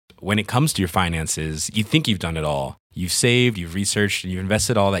When it comes to your finances, you think you've done it all. You've saved, you've researched, and you've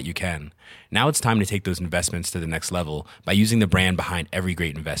invested all that you can. Now it's time to take those investments to the next level by using the brand behind every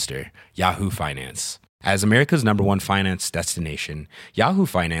great investor, Yahoo Finance. As America's #1 finance destination, Yahoo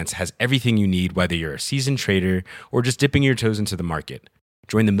Finance has everything you need, whether you're a seasoned trader or just dipping your toes into the market.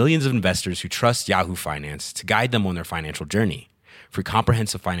 Join the millions of investors who trust Yahoo Finance to guide them on their financial journey. For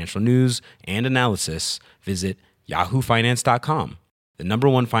comprehensive financial news and analysis, visit yahoofinance.com, the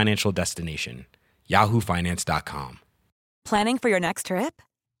 #1 financial destination, yahoofinance.com. Planning for your next trip?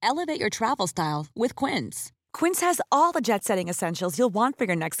 Elevate your travel style with Quince. Quince has all the jet-setting essentials you'll want for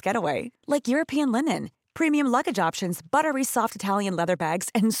your next getaway, like European linen, premium luggage options, buttery soft Italian leather bags,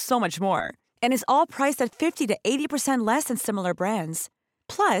 and so much more. And is all priced at 50 to 80% less than similar brands.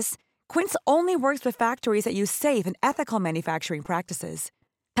 Plus, Quince only works with factories that use safe and ethical manufacturing practices.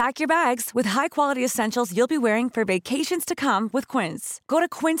 Pack your bags with high-quality essentials you'll be wearing for vacations to come with Quince. Go to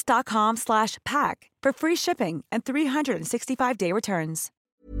quince.com/pack for free shipping and 365-day returns.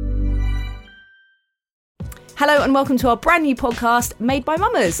 Hello and welcome to our brand new podcast, Made by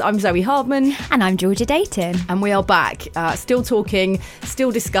Mamas. I'm Zoe Hardman. And I'm Georgia Dayton. And we are back, still talking, still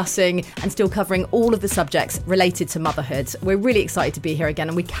discussing, and still covering all of the subjects related to motherhood. We're really excited to be here again,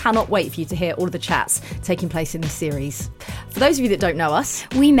 and we cannot wait for you to hear all of the chats taking place in this series. For those of you that don't know us,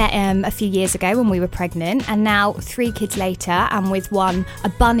 we met a few years ago when we were pregnant, and now 3 kids later, and with a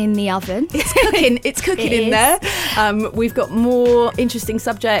bun in the oven. It's cooking in there. We've got more interesting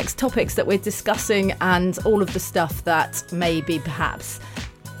subjects, topics that we're discussing, and all of the stuff that maybe perhaps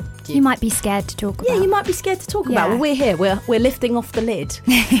you might be scared to talk about. Yeah, you might be scared to talk about. Well, we're here. We're lifting off the lid.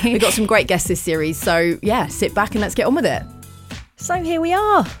 We've got some great guests this series, so yeah, sit back and let's get on with it. So here we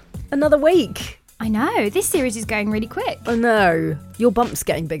are, another week. I know, this series is going really quick. I know. Your bump's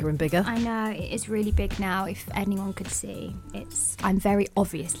getting bigger and bigger. I know, it is really big now. If anyone could see, I'm very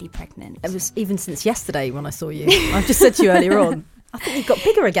obviously pregnant. It was even since yesterday when I saw you. I just said to you earlier on, I think you've got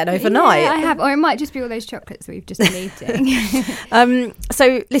bigger again overnight. Yeah, I have. Or it might just be all those chocolates we've just been eating.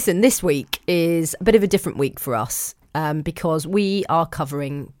 So listen, this week is a bit of a different week for us. Because we are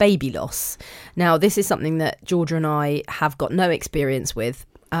covering baby loss. Now, this is something that Georgia and I have got no experience with,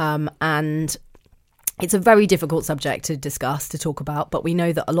 and it's a very difficult subject to discuss, to talk about, but we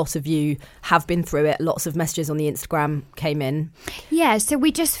know that a lot of you have been through it. Lots of messages on the Instagram came in. Yeah, so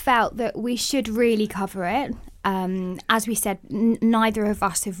we just felt that we should really cover it. As we said, neither of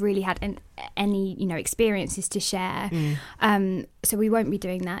us have really had any experiences to share. So we won't be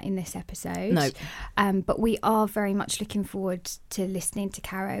doing that in this episode. No. But we are very much looking forward to listening to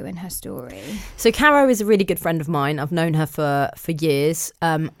Caro and her story. So Caro is a really good friend of mine. I've known her for years.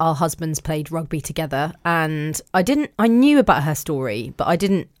 Our husbands played rugby together, and I knew about her story, but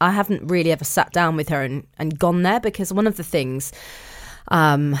I haven't really ever sat down with her and gone there, because one of the things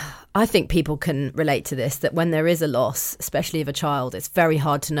I think people can relate to this, that when there is a loss, especially of a child, it's very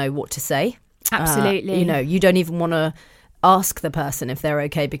hard to know what to say. Absolutely. You don't even want to ask the person if they're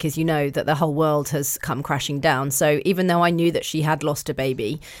okay, because you know that the whole world has come crashing down. So even though I knew that she had lost a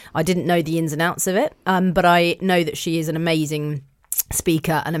baby, I didn't know the ins and outs of it. But I know that she is an amazing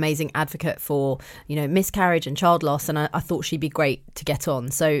speaker, an amazing advocate for miscarriage and child loss, and I thought she'd be great to get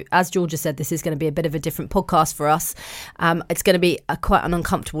on. So as Georgia said, this is going to be a bit of a different podcast for us. It's going to be quite an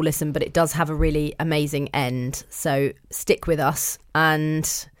uncomfortable listen, but it does have a really amazing end, so stick with us. And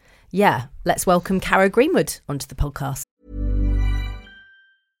yeah, let's welcome Caro Greenwood onto the podcast.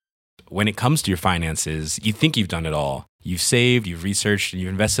 When it comes to your finances, you think you've done it all. You've saved, you've researched, and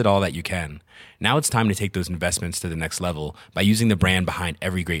you've invested all that you can. Now it's time to take those investments to the next level by using the brand behind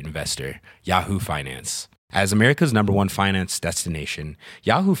every great investor, Yahoo Finance. As America's #1 finance destination,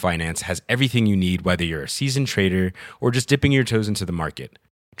 Yahoo Finance has everything you need, whether you're a seasoned trader or just dipping your toes into the market.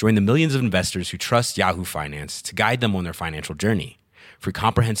 Join the millions of investors who trust Yahoo Finance to guide them on their financial journey. For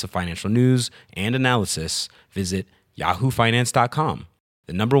comprehensive financial news and analysis, visit yahoofinance.com,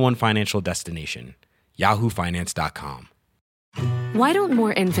 the #1 financial destination, yahoofinance.com. Why don't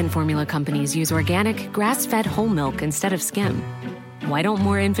more infant formula companies use organic, grass-fed whole milk instead of skim? Why don't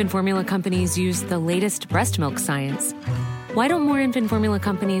more infant formula companies use the latest breast milk science? Why don't more infant formula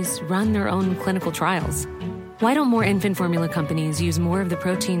companies run their own clinical trials? Why don't more infant formula companies use more of the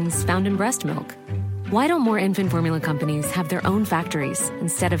proteins found in breast milk? Why don't more infant formula companies have their own factories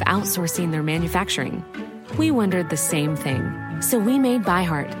instead of outsourcing their manufacturing? We wondered the same thing. So we made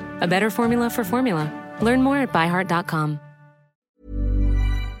ByHeart, a better formula for formula. Learn more at byheart.com.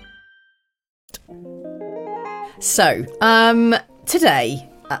 So, today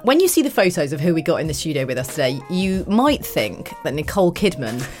When you see the photos of who we got in the studio with us today, you might think that Nicole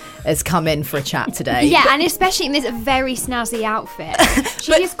Kidman has come in for a chat today. Yeah, and especially in this very snazzy outfit.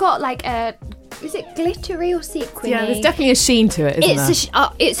 She's got like a... Is it glittery or sequiny? Yeah, there's definitely a sheen to it, isn't there?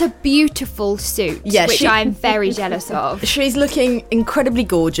 It's a beautiful suit, which I'm very jealous of. She's looking incredibly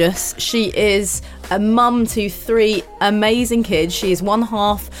gorgeous. She is a mum to 3 amazing kids. She is one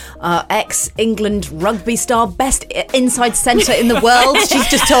half ex-England rugby star, best inside centre in the world, she's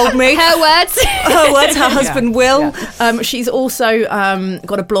just told me. Her words. Her husband Will. Yeah. She's also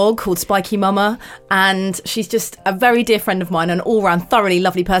got a blog called Spiky Mama, and she's just a very dear friend of mine, an all-round thoroughly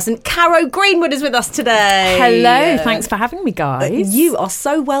lovely person. Caro Greenwood is with us today. Hello, thanks for having me, guys. You are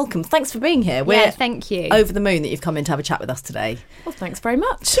so welcome. Thanks for being here. Thank you. Over the moon that you've come in to have a chat with us today. Well, thanks very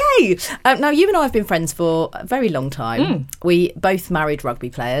much. Yay! Now, you and I have been friends for a very long time. We both married rugby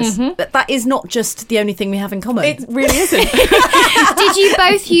players. But that is not just the only thing we have in common. It really isn't. Did you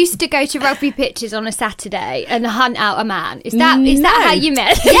both used to go to rugby pitches on a Saturday and hunt out a man? Is that how you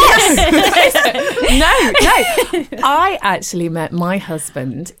met? Yes. No. I actually met my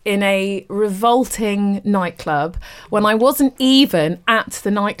husband in a revolting nightclub when I wasn't even at the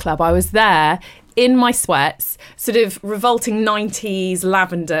nightclub. I was there in my sweats, sort of revolting 90s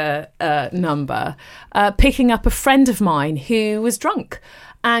lavender number, picking up a friend of mine who was drunk.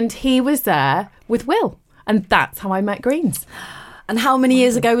 And he was there with Will. And that's how I met Greens. And how many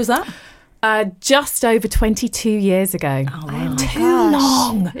years ago was that? Just over 22 years ago. Oh, wow.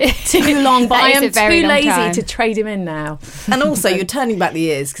 Too long, but I am too lazy time to trade him in now. And also, you're turning back the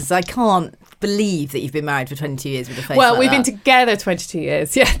years, because I can't believe that you've been married for 22 years with a face Well, like we've that. been together 22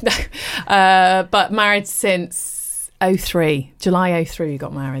 years, yeah. But married since 03. July 03 we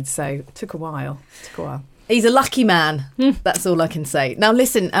got married, so it took a while. He's a lucky man. That's all I can say. Now,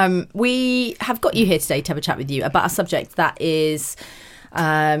 listen, we have got you here today to have a chat with you about a subject that is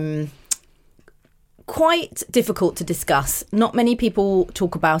quite difficult to discuss. Not many people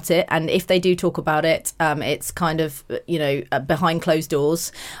talk about it, and if they do talk about it, it's kind of, behind closed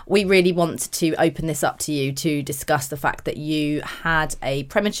doors. We really want to open this up to you to discuss the fact that you had a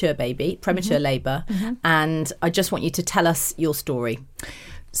premature labour, and I just want you to tell us your story.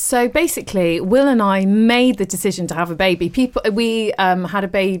 So basically, Will and I made the decision to have a baby. We had a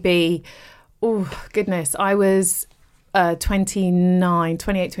baby, oh goodness, I was 29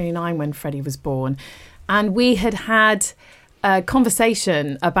 when Freddie was born. And we had a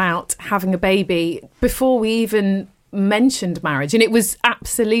conversation about having a baby before we even mentioned marriage. And it was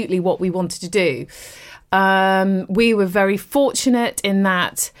absolutely what we wanted to do. We were very fortunate in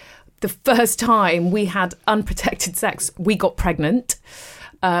that the first time we had unprotected sex, we got pregnant.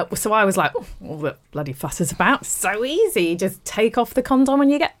 So I was like, all the bloody fuss is about. So easy. Just take off the condom when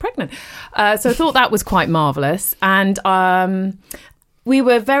you get pregnant. So I thought that was quite marvellous. And we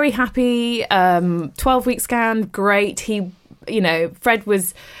were very happy. 12-week scan, great. Fred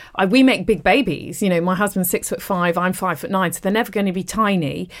was... we make big babies. My husband's 6'5", I'm 5'9", so they're never going to be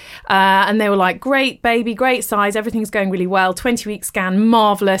tiny. And they were like, great baby, great size, everything's going really well. 20-week scan,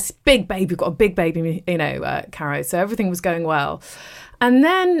 marvellous. Big baby, we've got a big baby, Caro. So everything was going well. And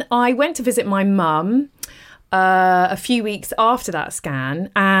then I went to visit my mum a few weeks after that scan,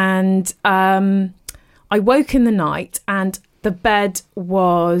 and I woke in the night and the bed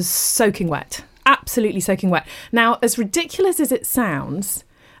was soaking wet, absolutely soaking wet. Now, as ridiculous as it sounds,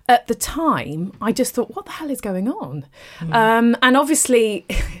 at the time, I just thought, what the hell is going on? And obviously,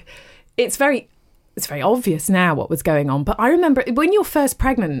 it's very obvious now what was going on. But I remember when you're first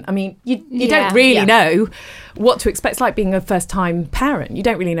pregnant, I mean, you don't really know what to expect. It's like being a first-time parent. You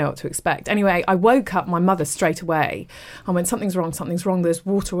don't really know what to expect. Anyway, I woke up my mother straight away. I went, something's wrong. There's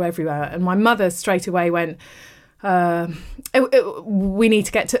water everywhere. And my mother straight away went, we need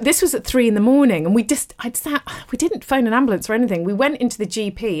to get to... This was at 3 a.m. and we didn't phone an ambulance or anything. We went into the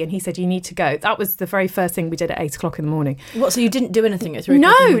GP and he said, you need to go. That was the very first thing we did at 8 o'clock in the morning. What, so you didn't do anything at 3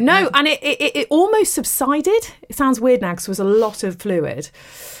 o'clock? No. And it almost subsided. It sounds weird now because there was a lot of fluid.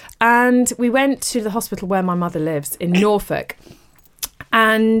 And we went to the hospital where my mother lives in Norfolk.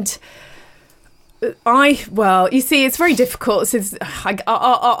 And... you see, it's very difficult.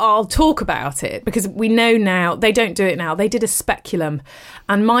 I'll talk about it because we know now they don't do it now. They did a speculum,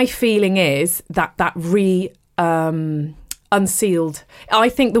 and my feeling is that unsealed. I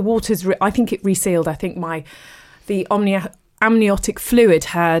think the waters. I think it resealed. I think the amniotic fluid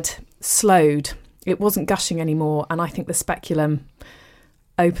had slowed. It wasn't gushing anymore, and I think the speculum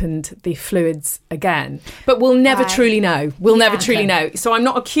opened the fluids again, but we'll never truly know. Never truly know. So I'm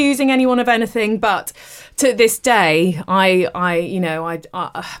not accusing anyone of anything, but to this day, I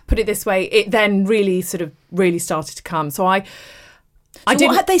put it this way, it then really started to come. So So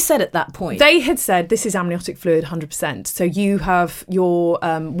what had they said at that point? They had said, this is amniotic fluid 100%. So you have, your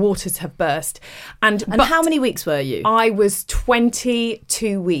waters have burst. And how many weeks were you? I was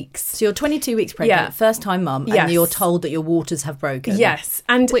 22 weeks. So you're 22 weeks pregnant, first time mum, and you're told that your waters have broken. Yes.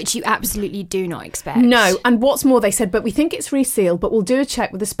 Which you absolutely do not expect. No. And what's more, they said, but we think it's resealed, but we'll do a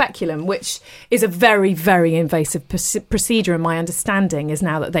check with the speculum, which is a very, very invasive procedure. And my understanding is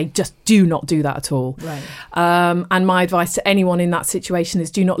now that they just do not do that at all. Right. And my advice to anyone in that situation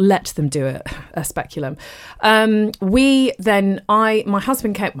is do not let them do a speculum. My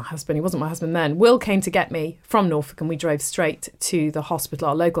husband, he wasn't my husband then, Will came to get me from Norfolk, and we drove straight to the hospital,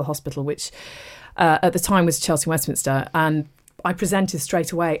 our local hospital, which at the time was Chelsea Westminster, and I presented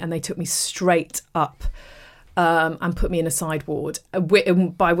straight away, and they took me straight up and put me in a side ward,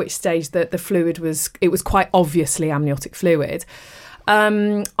 by which stage the fluid was quite obviously amniotic fluid.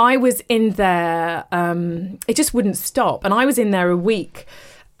 I was in there, it just wouldn't stop. And I was in there a week,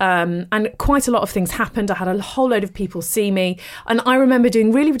 and quite a lot of things happened. I had a whole load of people see me. And I remember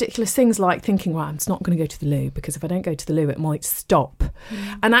doing really ridiculous things like thinking, right, I'm just not going to go to the loo, because if I don't go to the loo, it might stop.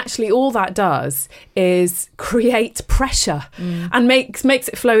 And actually all that does is create pressure and makes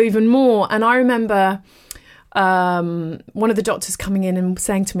it flow even more. And I remember one of the doctors coming in and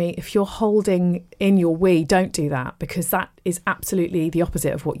saying to me, if you're holding in your wee, don't do that, because that is absolutely the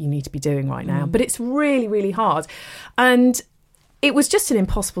opposite of what you need to be doing right now. But it's really, really hard. And it was just an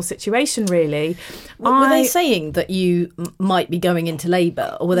impossible situation, really. Were they saying that you might be going into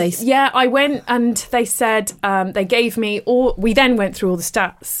labour, or were they? Yeah, I went and they said, they gave me we then went through all the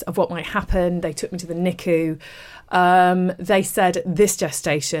stats of what might happen. They took me to the NICU. They said this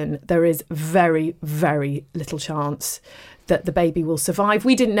gestation, there is very, very little chance that the baby will survive.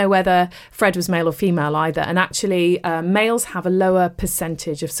 We didn't know whether Fred was male or female either. And actually, males have a lower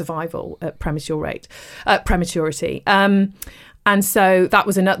percentage of survival at prematurity. And so that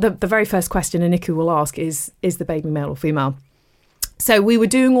was the very first question a NICU will ask is the baby male or female? So we were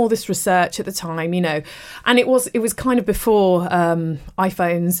doing all this research at the time, and it was kind of before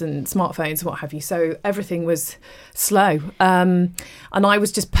iPhones and smartphones and what have you. So everything was slow. And I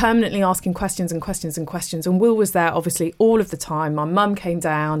was just permanently asking questions and questions and questions. And Will was there, obviously, all of the time. My mum came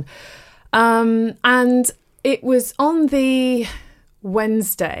down. And it was on the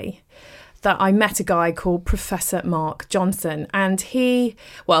Wednesday that I met a guy called Professor Mark Johnson, and he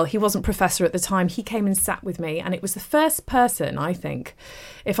wasn't professor at the time. He came and sat with me, and it was the first person, I think,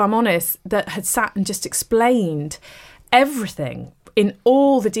 if I'm honest, that had sat and just explained everything in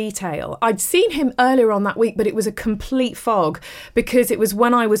all the detail. I'd seen him earlier on that week, but it was a complete fog, because it was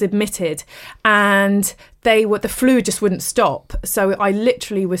when I was admitted and the fluid just wouldn't stop. So I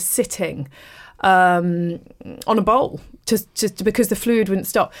literally was sitting on a bowl just because the fluid wouldn't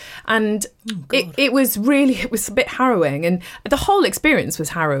stop. And it was a bit harrowing, and the whole experience was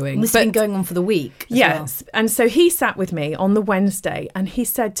harrowing. This has been going on for the week as yes. Well. And so he sat with me on the Wednesday, and he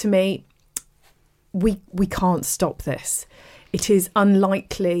said to me, we can't stop this. It is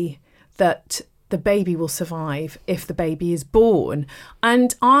unlikely that the baby will survive if the baby is born.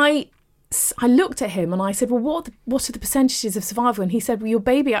 And I looked at him and I said, well, what are the percentages of survival? And he said, well, your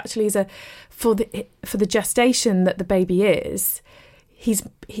baby actually is for the gestation that the baby is, he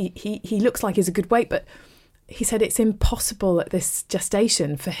looks like he's a good weight, but he said it's impossible at this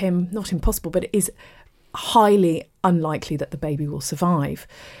gestation for him, not impossible, but it is highly unlikely that the baby will survive.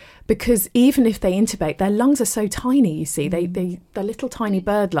 Because even if they intubate, their lungs are so tiny, you see, they're little tiny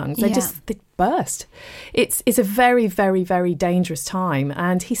bird lungs. They burst. It's a very, very, very dangerous time.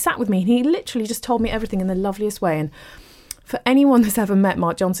 And he sat with me and he literally just told me everything in the loveliest way. And for anyone that's ever met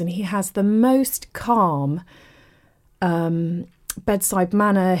Mark Johnson, he has the most calm bedside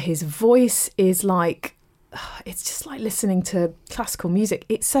manner. His voice is like, it's just like listening to classical music.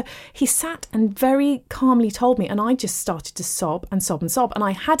 He sat and very calmly told me, and I just started to sob and sob and sob. And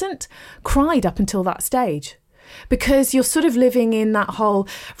I hadn't cried up until that stage, because you're sort of living in that whole,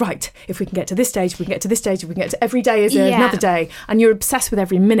 right, if we can get to this stage, if we can get to this stage, if we can get to every day is another day. And you're obsessed with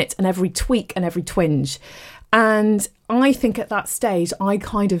every minute and every tweak and every twinge. And I think at that stage, I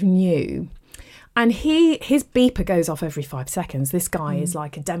kind of knew. And his beeper goes off every 5 seconds. This guy is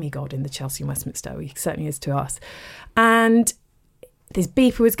like a demigod in the Chelsea and Westminster. He certainly is to us. And this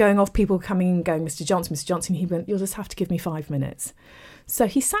beeper was going off. People were coming and going, Mr. Johnson. He went, you'll just have to give me 5 minutes. So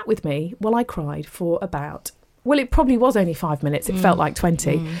he sat with me while I cried for about, well, it probably was only 5 minutes. It felt like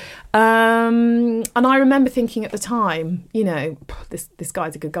 20. And I remember thinking at the time, this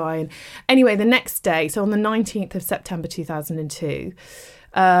guy's a good guy. And anyway, the next day, so on the 19th of September 2002,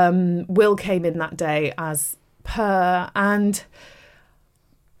 Will came in that day as per, and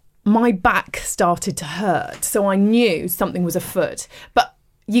my back started to hurt. So I knew something was afoot. But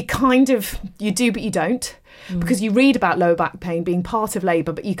you do, but you don't. Because you read about lower back pain being part of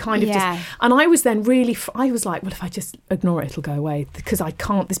labour, but you kind of just... And I was then I was like, well, if I just ignore it, it'll go away, because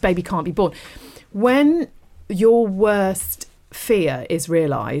this baby can't be born. When your worst fear is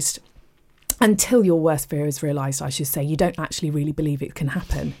realised, until your worst fear is realised, I should say, you don't actually really believe it can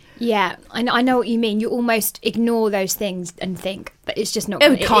happen. Yeah, I know what you mean. You almost ignore those things and think that it's just not.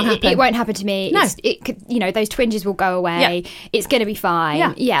 It can't happen. It won't happen to me. No. It could, those twinges will go away. Yeah. It's going to be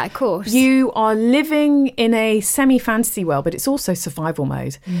fine. Yeah, of course. You are living in a semi-fantasy world, but it's also survival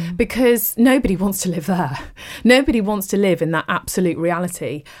mode, because nobody wants to live there. Nobody wants to live in that absolute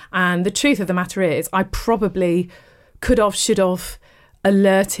reality. And the truth of the matter is, I probably should have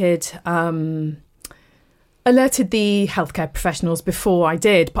alerted the healthcare professionals before I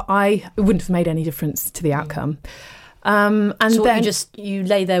did, but it wouldn't have made any difference to the outcome. And so then you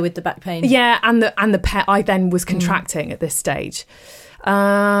lay there with the back pain. Yeah, and the pet I then was contracting at this stage.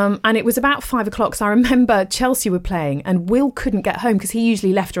 And it was about 5 o'clock. So I remember Chelsea were playing, and Will couldn't get home because he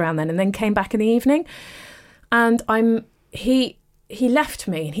usually left around then and then came back in the evening. And he left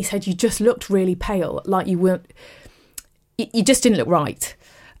me, and he said, "You just looked really pale, like you weren't. You just didn't look right."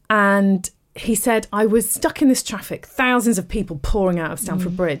 And he said, "I was stuck in this traffic, thousands of people pouring out of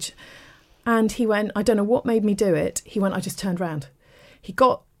Stamford Bridge." And he went, "I don't know what made me do it." He went, "I just turned round." He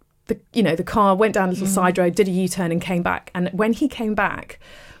got the car, went down a little side road, did a U-turn and came back. And when he came back,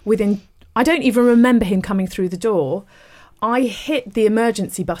 I don't even remember him coming through the door. I hit the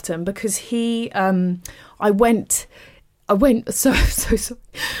emergency button because I went so sorry.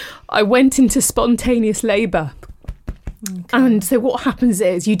 I went into spontaneous labour. Okay. And so what happens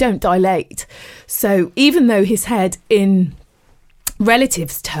is you don't dilate. So even though his head in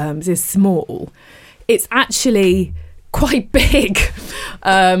relatives terms is small, it's actually quite big.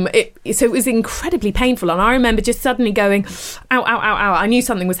 So it was incredibly painful. And I remember just suddenly going, ow, ow, ow, ow. I knew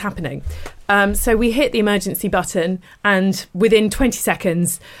something was happening. So we hit the emergency button, and within 20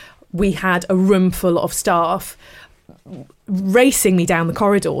 seconds, we had a room full of staff racing me down the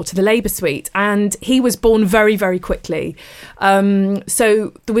corridor to the labour suite, and he was born very, very quickly.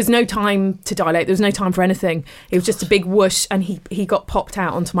 So there was no time to dilate. There was no time for anything. It was just a big whoosh, and he got popped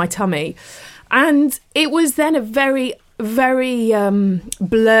out onto my tummy. And it was then a very, very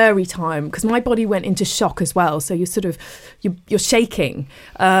blurry time, because my body went into shock as well. So you're shaking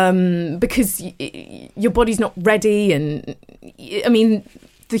because your body's not ready. And I mean,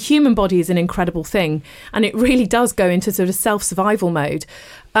 the human body is an incredible thing, and it really does go into sort of self-survival mode.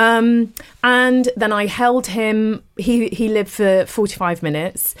 And then I held him. He lived for 45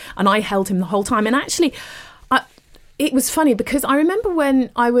 minutes, and I held him the whole time. And actually, it was funny, because I remember when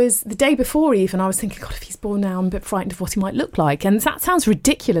the day before even, I was thinking, God, if he's born now, I'm a bit frightened of what he might look like. And that sounds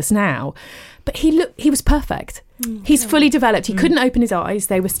ridiculous now, but he was perfect. He's fully developed. He couldn't open his eyes.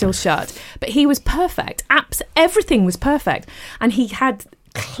 They were still shut, but he was perfect. Everything was perfect. And he had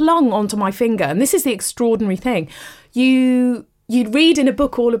clung onto my finger. And this is the extraordinary thing. You'd read in a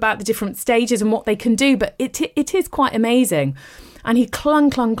book all about the different stages and what they can do, but it is quite amazing. And he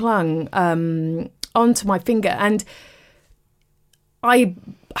clung onto my finger, and I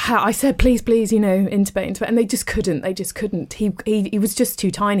said, please, intubate, and they just couldn't. He was just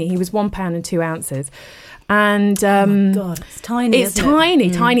too tiny. He was 1 pound and 2 ounces, and oh my God, it's tiny. It's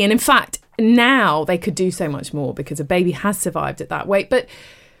tiny, and in fact, now they could do so much more because a baby has survived at that weight. But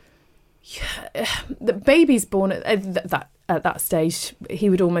the baby's born at that stage, he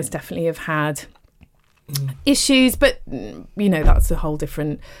would almost definitely have had issues. But that's a whole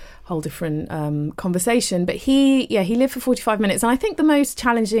different conversation. But he lived for 45 minutes, and I think the most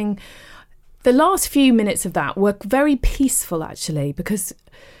challenging, the last few minutes of that were very peaceful, actually, because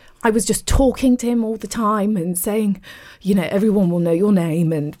I was just talking to him all the time and saying, everyone will know your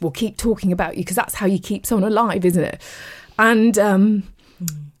name and we'll keep talking about you, because that's how you keep someone alive, isn't it? And the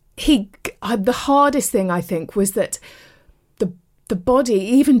hardest thing, I think, was that the body,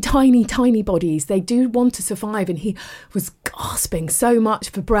 even tiny bodies, they do want to survive. And he was gasping so much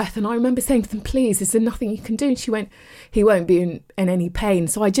for breath. And I remember saying to them, please, is there nothing you can do? And she went, he won't be in any pain.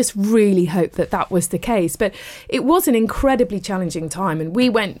 So I just really hope that was the case. But it was an incredibly challenging time. And we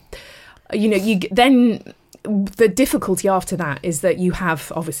went, then the difficulty after that is that you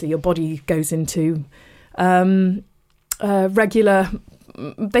have, obviously, your body goes into regular,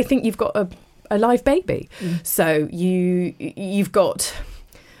 they think you've got a live baby. So you've got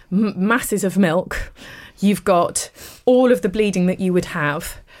masses of milk, you've got all of the bleeding that you would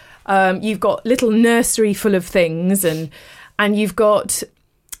have, you've got little nursery full of things, and you've got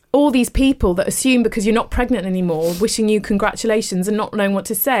all these people that assume because you're not pregnant anymore, wishing you congratulations and not knowing what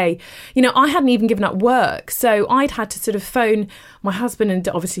to say. You know, I hadn't even given up work. So I'd had to sort of phone my husband and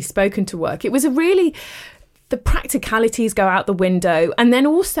obviously spoken to work. It was the practicalities go out the window, and then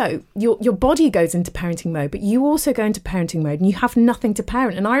also your body goes into parenting mode, but you also go into parenting mode and you have nothing to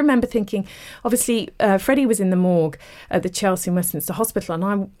parent. And I remember thinking, obviously Freddie was in the morgue at the Chelsea and Westminster Hospital, and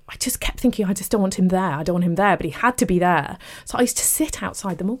I just kept thinking, I just don't want him there, but he had to be there. So I used to sit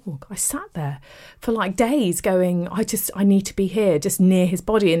outside the morgue. I sat there for like days going, I need to be here, just near his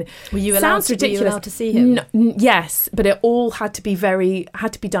body. And were you allowed to see him? Yes, but it all had to be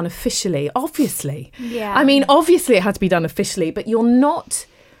done officially, obviously. Yeah. I mean, obviously it had to be done officially, but you're not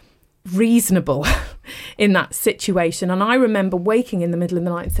reasonable in that situation. And I remember waking in the middle of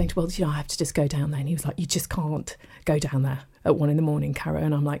the night and saying to Will, I have to just go down there. And he was like, you just can't go down there at 1 a.m, Caro.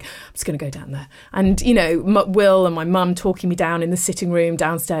 And I'm like, I'm just going to go down there. And, Will and my mum talking me down in the sitting room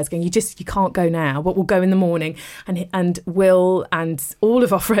downstairs going, you can't go now, but we'll go in the morning. And Will and all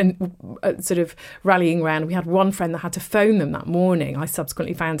of our friends sort of rallying around. We had one friend that had to phone them that morning. I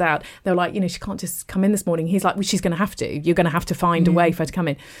subsequently found out. They were like, she can't just come in this morning. He's like, well, she's going to have to. You're going to have to find a way for her to come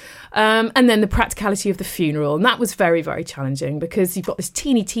in. And then the practicality of the funeral. And that was very, very challenging because you've got this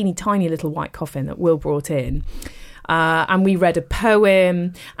teeny, teeny, tiny little white coffin that Will brought in. And we read a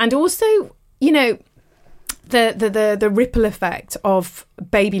poem, and also, the ripple effect of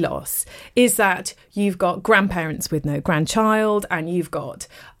baby loss is that you've got grandparents with no grandchild, and you've got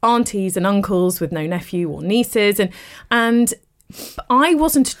aunties and uncles with no nephew or nieces, and I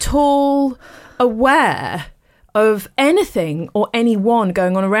wasn't at all aware of anything or anyone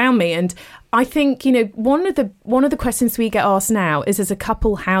going on around me. And I think, one of the questions we get asked now is, as a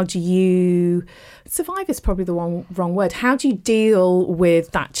couple, how do you survive is probably the wrong word. How do you deal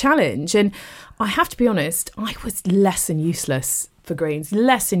with that challenge? And I have to be honest, I was less than useless for Greens,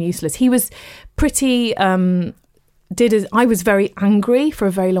 less than useless. He was pretty... I was very angry for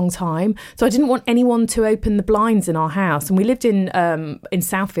a very long time, so I didn't want anyone to open the blinds in our house. And we lived in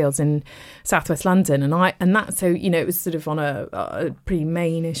Southfields in southwest London, it was sort of on a pretty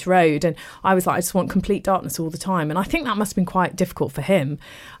mainish road. And I was like, I just want complete darkness all the time. And I think that must have been quite difficult for him.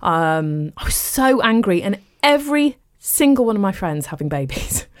 I was so angry, and every single one of my friends having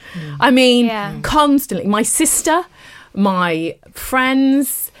babies. I mean, constantly. My sister, my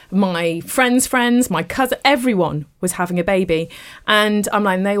friends, my friends' friends, my cousin, everyone was having a baby. And I'm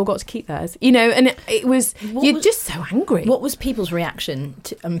like, they all got to keep theirs, and it was, just so angry. What was people's reaction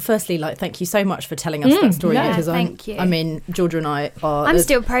to, firstly, thank you so much for telling us that story. Yeah, thank you. I mean, Georgia and I are... I'm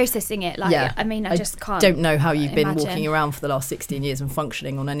still processing it. I just can't. Don't know how you've been walking around for the last 16 years and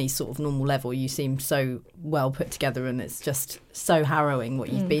functioning on any sort of normal level. You seem so well put together, and it's just so harrowing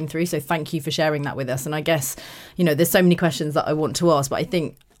what you've been through. So thank you for sharing that with us. And I guess, there's so many questions that I want to ask, but I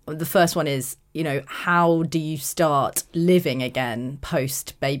think the first one is, how do you start living again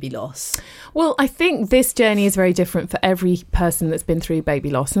post baby loss? Well, I think this journey is very different for every person that's been through baby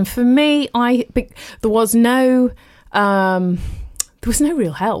loss. And for me, there was no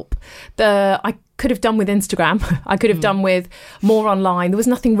real help. I could have done with Instagram. I could have done with more online. There was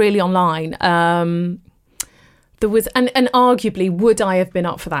nothing really online. There was, and arguably, would I have been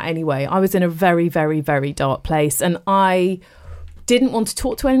up for that anyway? I was in a very, very, very dark place, and I didn't want to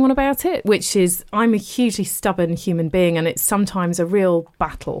talk to anyone about it, which is, I'm a hugely stubborn human being, and it's sometimes a real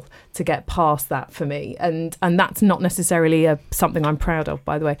battle to get past that for me. And that's not necessarily something I'm proud of,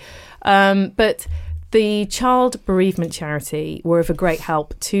 by the way. But the Child Bereavement Charity were of a great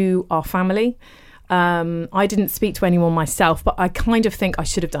help to our family. I didn't speak to anyone myself, but I kind of think I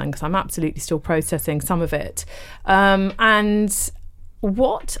should have done, because I'm absolutely still processing some of it. And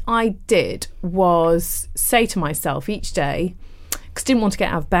what I did was say to myself each day, because I didn't want to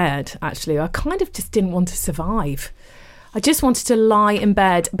get out of bed, actually. I kind of just didn't want to survive. I just wanted to lie in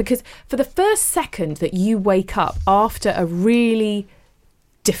bed, because for the first second that you wake up after a really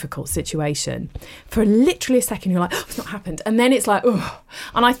difficult situation, for literally a second, you're like, oh, it's not happened. And then it's like, oh.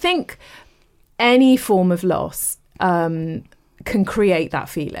 And I think any form of loss can create that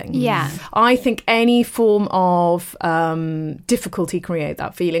feeling. Yeah. I think any form of difficulty create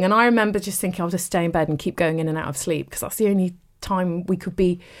that feeling. And I remember just thinking, I'll just stay in bed and keep going in and out of sleep, because that's the only time we could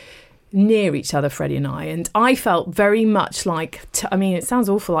be near each other, Freddie and I. And I felt very much like, it sounds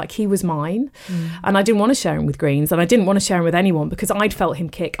awful, like he was mine. And I didn't want to share him with Greens, and I didn't want to share him with anyone, because I'd felt him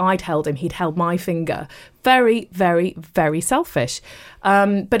kick, I'd held him, he'd held my finger very, very, very selfish.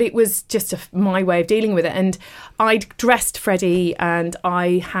 But it was just my way of dealing with it. And I'd dressed Freddie, and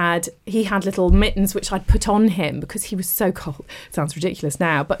he had little mittens which I'd put on him because he was so cold. Sounds ridiculous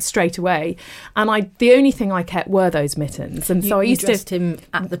now, but straight away. And the only thing I kept were those mittens. And so I used to dressed him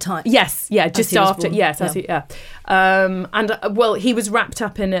at the time. Yes, yeah, just after. Yes, yeah. Well, he was wrapped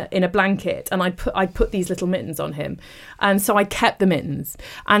up in a blanket, and I'd put these little mittens on him, and so I kept the mittens,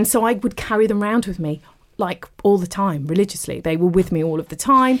 and so I would carry them around with me, like all the time, religiously. They were with me all of the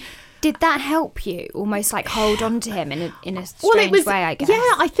time. Did that help you almost like hold on to him in a strange way, I guess? Yeah,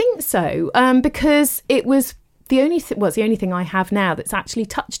 I think so, because it was the only thing I have now that's actually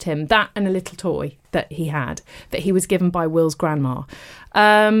touched him, that and a little toy that he had, that he was given by Will's grandma.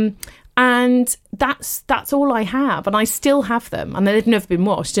 And that's all I have, and I still have them, and they've never been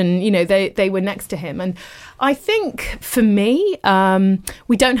washed, and they were next to him. And I think for me,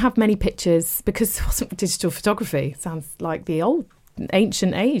 we don't have many pictures because it wasn't digital photography. Sounds like the old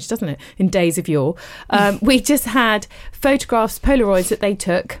ancient age, doesn't it? In days of yore, we just had photographs, Polaroids that they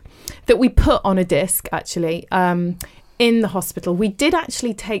took, that we put on a disc actually. In the hospital. We did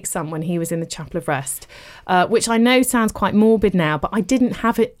actually take some when he was in the Chapel of Rest, which I know sounds quite morbid now, but I didn't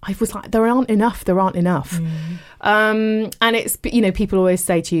have it. I was like, there aren't enough. And it's, people always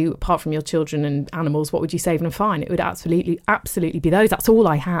say to you, apart from your children and animals, what would you save and find? It would absolutely be those. That's all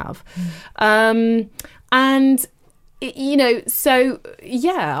I have. And so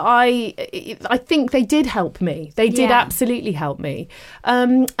yeah, I think they did help me. They did absolutely help me.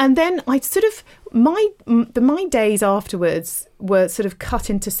 And then I sort of my days afterwards were sort of cut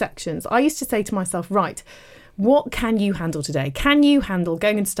into sections. I used to say to myself, right, what can you handle today? Can you handle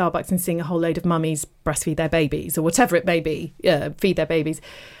going into Starbucks and seeing a whole load of mummies breastfeed their babies or whatever it may be, feed their babies?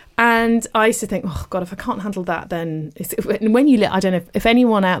 And I used to think, oh, God, if I can't handle that, then... When you I don't know if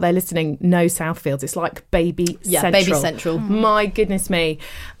anyone out there listening knows Southfields, it's like Baby Central. Baby Central. My goodness me.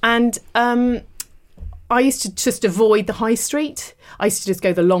 And I used to just avoid the high street. I used to just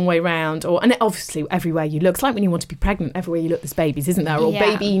go the long way round. And obviously, everywhere you look, it's like when you want to be pregnant, everywhere you look, there's babies, isn't there? Or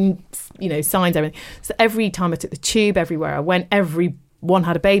baby, signs, everything. So every time I took the tube, everywhere I went, everyone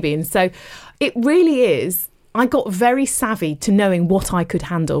had a baby. And so it really is... I got very savvy to knowing what I could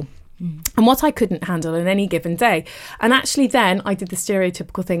handle and what I couldn't handle in any given day. And actually then I did the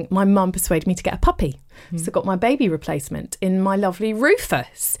stereotypical thing. My mum persuaded me to get a puppy. So I got my baby replacement in my lovely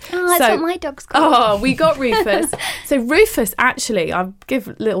Rufus. Oh, that's what my dog's called. Oh, we got Rufus. So Rufus, actually, I'll give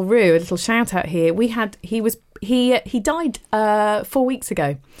little Roo a little shout out here. He died 4 weeks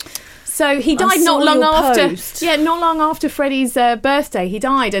ago. So he died not long after Freddie's birthday. He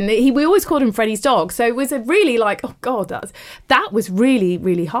died, and we always called him Freddie's dog. So it was really like, oh God, that was really,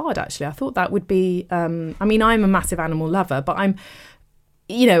 really hard. Actually, I thought that would be. I'm a massive animal lover, but I'm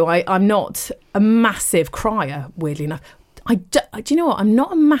not a massive crier. Weirdly enough, do you know what? I'm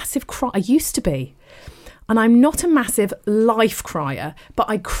not a massive crier. I used to be. And I'm not a massive life crier, but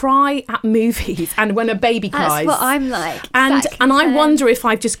I cry at movies and when a baby cries. That's what I'm like. And I wonder if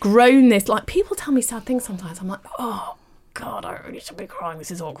I've just grown this. Like, people tell me sad things sometimes. I'm like, oh, God, I really should be crying.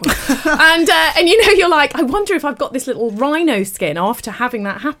 This is awkward. and you're like, I wonder if I've got this little rhino skin after having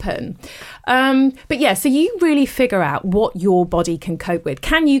that happen. But yeah, so you really figure out what your body can cope with.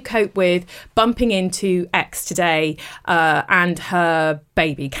 Can you cope with bumping into X today and her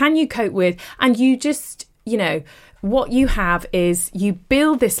baby? Can you cope with, and you just... what you have is you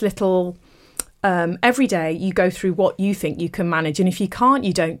build this little, every day you go through what you think you can manage. And if you can't,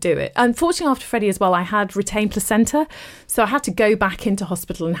 you don't do it. Unfortunately, after Freddie as well, I had retained placenta. So I had to go back into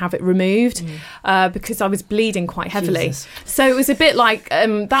hospital and have it removed because I was bleeding quite heavily. Jesus. So it was a bit like,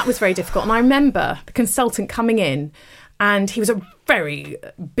 that was very difficult. And I remember the consultant coming in, and he was a very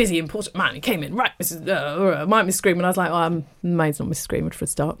busy, important man. He came in, right, Mrs. Mrs. Greenwood. I was like, mine's not Mrs. Greenwood for a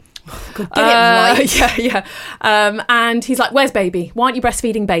start. God, get it right. Yeah. And he's like, where's baby? Why aren't you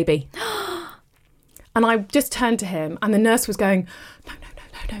breastfeeding baby? And I just turned to him, and the nurse was going, no.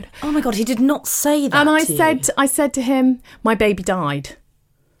 Oh my God, he did not say that. And I said to him, my baby died.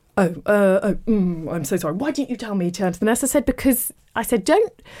 I'm so sorry. Why didn't you tell me? He turned to the nurse. I said,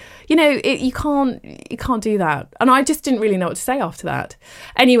 don't, you can't do that. And I just didn't really know what to say after that.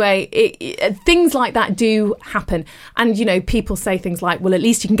 Anyway, things like that do happen. And, people say things like, well, at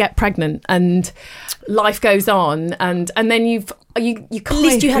least you can get pregnant and life goes on. And then you at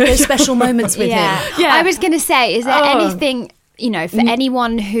least you had those special moments with him. Yeah. I was going to say, is there anything... for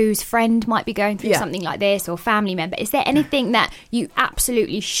anyone whose friend might be going through something like this, or family member, is there anything that you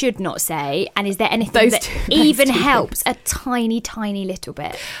absolutely should not say? And is there anything that even helps a tiny, tiny little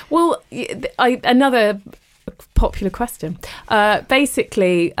bit? Well, another popular question.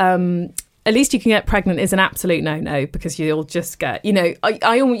 Basically, at least you can get pregnant is an absolute no-no, because you'll just get, you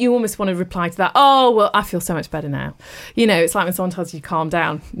almost want to reply to that, oh, well, I feel so much better now. It's like when someone tells you calm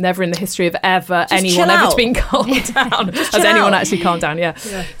down. Never in the history of anyone ever been calmed down. Has anyone actually calmed down? Yeah.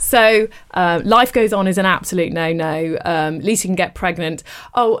 So life goes on is an absolute no-no. At least you can get pregnant.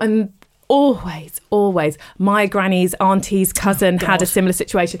 Oh, and always, my granny's auntie's cousin had a similar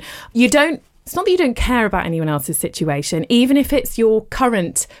situation. It's not that you don't care about anyone else's situation, even if it's your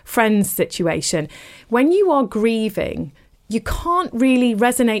current friend's situation. When you are grieving, you can't really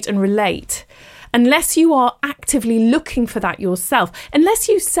resonate and relate unless you are actively looking for that yourself. Unless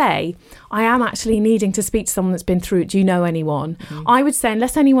you say, I am actually needing to speak to someone that's been through it. Do you know anyone? Mm-hmm. I would say,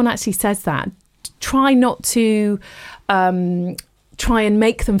 unless anyone actually says that, try not to try and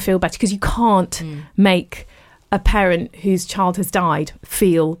make them feel better, because you can't make a parent whose child has died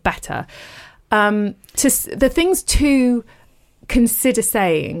feel better. The things to consider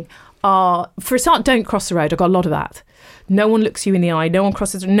saying are, for a start, don't cross the road. I got a lot of that. No one looks you in the eye. No one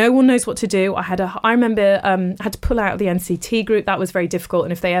crosses. No one knows what to do. I remember I had to pull out of the NCT group. That was very difficult.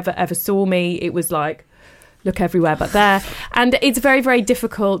 And if they ever saw me, it was like, look everywhere but there. And it's very, very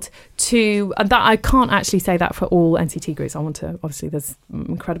difficult to, and that I can't actually say that for all NCT groups. I want to, obviously there's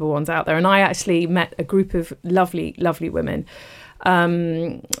incredible ones out there. And I actually met a group of lovely, lovely women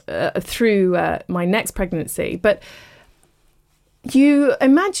through my next pregnancy. But you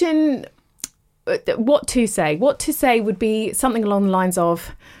imagine what to say. What to say would be something along the lines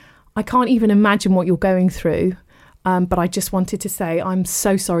of, I can't even imagine what you're going through, but I just wanted to say I'm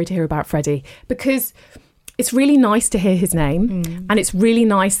so sorry to hear about Freddie, because it's really nice to hear his name, and it's really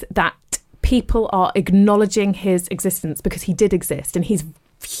nice that people are acknowledging his existence, because he did exist, and his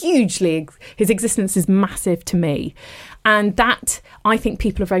existence is massive to me. And that, I think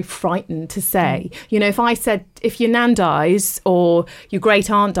people are very frightened to say. If I said, if your nan dies or your great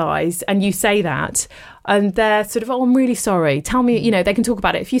aunt dies, and you say that, and they're sort of, oh, I'm really sorry, tell me, they can talk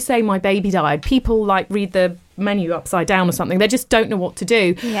about it. If you say my baby died, people read the menu upside down or something. They just don't know what to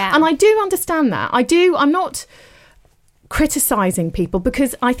do. Yeah. And I do understand that. I'm not criticising people,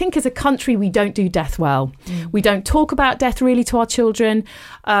 because I think as a country we don't do death well. We don't talk about death really to our children,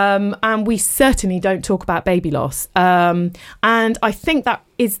 and we certainly don't talk about baby loss. And I think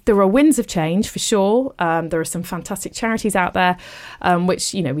there are winds of change for sure. There are some fantastic charities out there,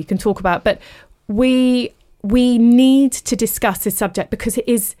 which we can talk about, but we need to discuss this subject, because it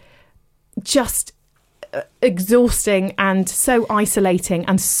is just exhausting and so isolating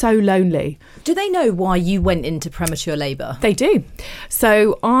and so lonely. Do they know why you went into premature labour? They do.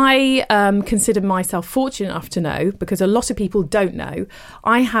 So I consider myself fortunate enough to know, because a lot of people don't know.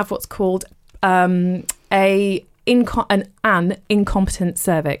 I have what's called an incompetent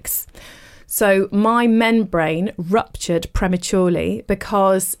cervix. So my membrane ruptured prematurely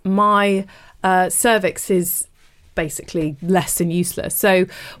because my cervix is basically less than useless. So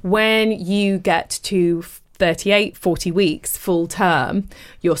when you get to 38, 40 weeks full term,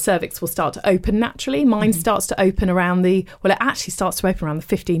 your cervix will start to open naturally. Mine starts to open around it actually starts to open around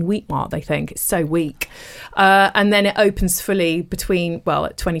the 15-week mark, they think. It's so weak. And then it opens fully between,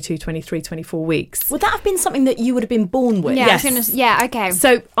 at 22, 23, 24 weeks. Would that have been something that you would have been born with? Yeah, yes. Okay.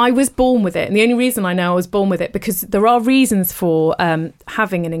 So I was born with it. And the only reason I know I was born with it, because there are reasons for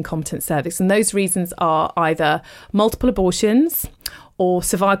having an incompetent cervix. And those reasons are either multiple abortions, or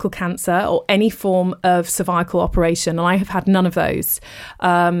cervical cancer, or any form of cervical operation. And I have had none of those.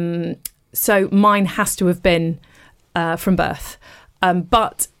 So mine has to have been from birth.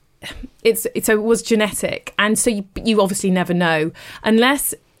 But it was genetic. And so you obviously never know,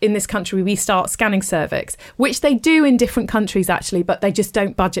 unless in this country we start scanning cervix, which they do in different countries actually, but they just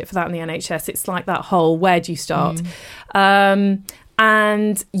don't budget for that in the NHS. It's like that whole, where do you start?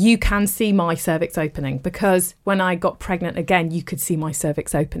 And you can see my cervix opening, because when I got pregnant again, you could see my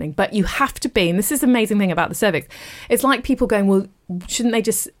cervix opening. But you have to be, and this is the amazing thing about the cervix, it's like people going, well, shouldn't they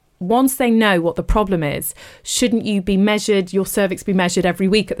just, once they know what the problem is, shouldn't you be measured, your cervix be measured every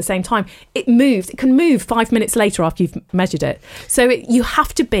week at the same time? It moves. It can move 5 minutes later after you've measured it. So you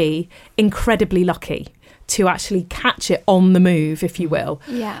have to be incredibly lucky to actually catch it on the move, if you will.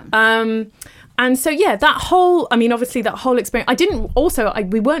 Yeah. And so, obviously that whole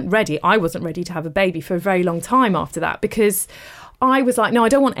experience, we weren't ready. I wasn't ready to have a baby for a very long time after that, because I was like, no, I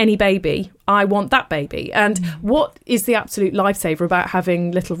don't want any baby. I want that baby. And what is the absolute lifesaver about having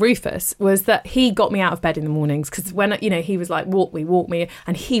little Rufus was that he got me out of bed in the mornings, because when, he was like, walk me.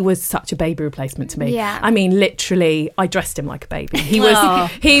 And he was such a baby replacement to me. Yeah. I mean, literally, I dressed him like a baby. He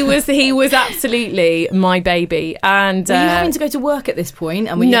was absolutely my baby. And were you having to go to work at this point?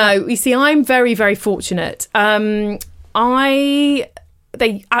 No, you see, I'm very, very fortunate.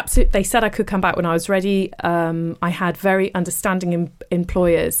 they said I could come back when I was ready. I had very understanding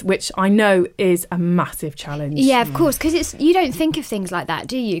employers, which I know is a massive challenge. Yeah, of course, because you don't think of things like that,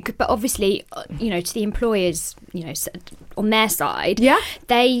 do you? But obviously, to the employers, on their side,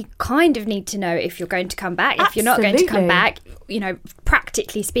 they kind of need to know if you're going to come back, if you're not going to come back,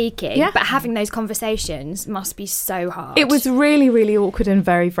 practically speaking. Yeah. But having those conversations must be so hard. It was really, really awkward and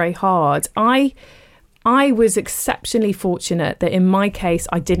very, very hard. I was exceptionally fortunate that in my case,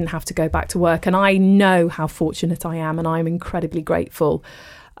 I didn't have to go back to work. And I know how fortunate I am, and I'm incredibly grateful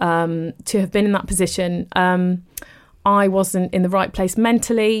to have been in that position. I wasn't in the right place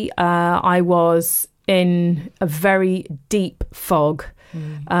mentally. I was in a very deep fog.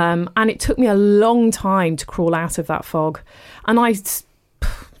 And it took me a long time to crawl out of that fog. And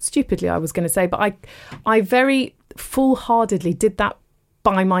stupidly, I was going to say, but I very full-heartedly did that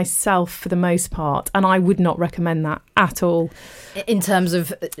by myself for the most part, and I would not recommend that at all. In terms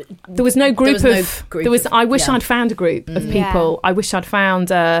of there was no group I wish I'd found a group of people. I wish I'd found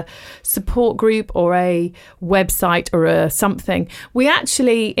a support group or a website or a something. We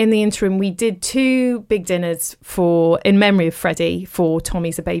actually, in the interim, we did 2 big dinners in memory of Freddie for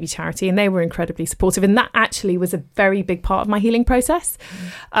Tommy's a Baby charity, and they were incredibly supportive, and that actually was a very big part of my healing process.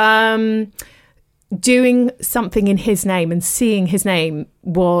 Doing something in his name and seeing his name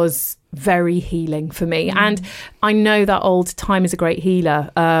was very healing for me. And I know that old time is a great healer.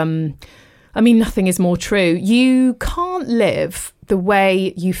 Nothing is more true. You can't live the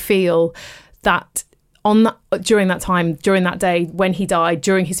way you feel that during that time, during that day, when he died,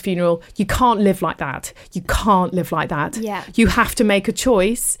 during his funeral. You can't live like that. You can't live like that. Yeah. You have to make a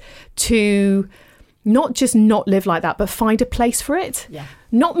choice to not just not live like that, but find a place for it. Yeah.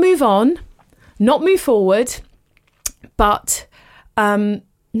 Not move on. Not move forward, but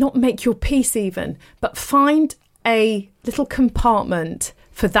not make your peace even, but find a little compartment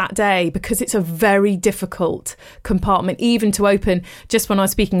for that day, because it's a very difficult compartment even to open. Just when I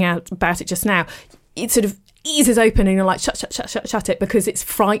was speaking out about it just now, it sort of eases open and you're like, shut it, because it's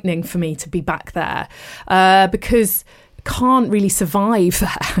frightening for me to be back there because I can't really survive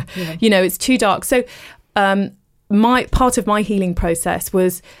there. Yeah. It's too dark. So my part of my healing process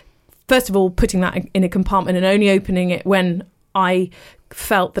was, first of all, putting that in a compartment and only opening it when I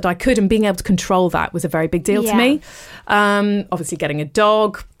felt that I could, and being able to control that was a very big deal to me. Obviously, getting a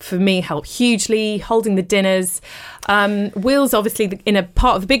dog for me helped hugely. Holding the dinners. Will's obviously in a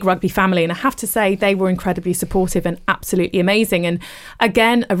part of the big rugby family, and I have to say they were incredibly supportive and absolutely amazing. And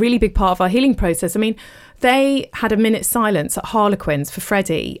again, a really big part of our healing process. I mean, they had a minute's silence at Harlequins for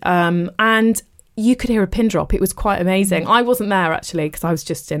Freddie, and you could hear a pin drop. It was quite amazing. I wasn't there actually because I was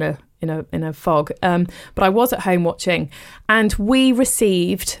just in a fog, but I was at home watching, and we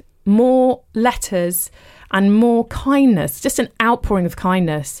received more letters and more kindness, just an outpouring of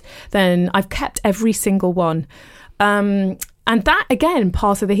kindness, than I've kept every single one, and that again,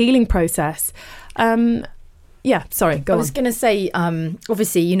 part of the healing process. Sorry, go on. I was going to say,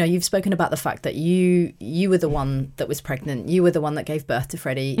 obviously, you've spoken about the fact that you were the one that was pregnant. You were the one that gave birth to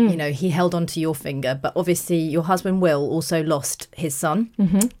Freddie. He held onto your finger, but obviously your husband Will also lost his son.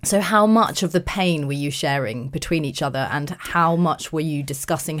 Mm-hmm. So how much of the pain were you sharing between each other, and how much were you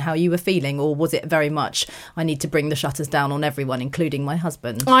discussing how you were feeling? Or was it very much, I need to bring the shutters down on everyone, including my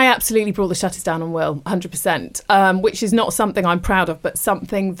husband? I absolutely brought the shutters down on Will, 100%, which is not something I'm proud of, but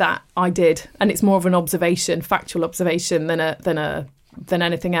something that I did. And it's more of an observation, factual observation than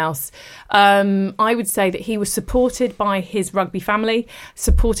anything else. I would say that he was supported by his rugby family,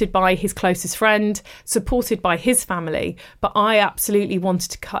 supported by his closest friend, supported by his family, but I absolutely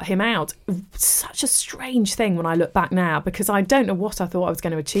wanted to cut him out. Such a strange thing when I look back now, because I don't know what I thought I was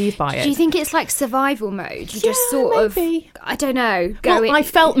going to achieve by it. Do you think it's like survival mode? You just sort maybe. of, I don't know. I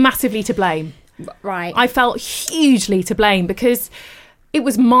felt massively to blame. Right. I felt hugely to blame because it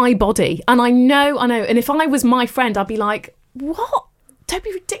was my body. And I know. And if I was my friend, I'd be like, what? Don't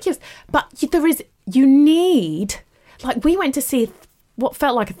be ridiculous. But you need, like, we went to see what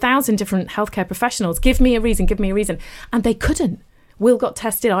felt like 1,000 different healthcare professionals. Give me a reason. And they couldn't. Will got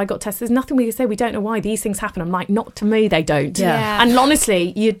tested, I got tested. There's nothing we can say. We don't know why these things happen. I'm like, not to me, they don't. Yeah. And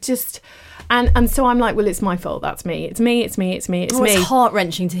honestly, you just... And so I'm like, well, it's my fault. That's me. It's me. It's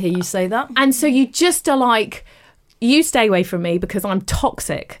heart-wrenching to hear you say that. And so you just are like... You stay away from me because I'm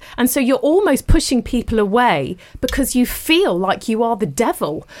toxic. And so you're almost pushing people away because you feel like you are the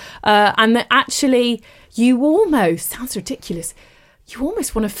devil. And that actually you almost, sounds ridiculous, you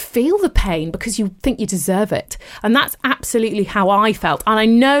almost want to feel the pain because you think you deserve it. And that's absolutely how I felt. And I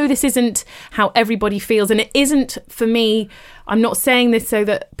know this isn't how everybody feels. And it isn't for me. I'm not saying this so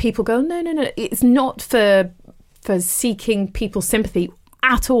that people go, no. It's not for seeking people's sympathy.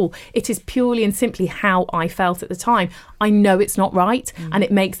 at all. It is purely and simply how I felt at the time. I know it's not right, and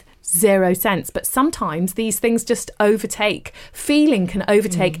it makes zero sense. But sometimes these things just overtake. Feeling can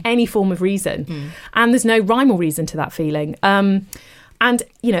overtake any form of reason, and there's no rhyme or reason to that feeling. And,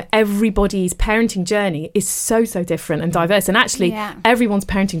 you know, everybody's parenting journey is so different and diverse. And actually, everyone's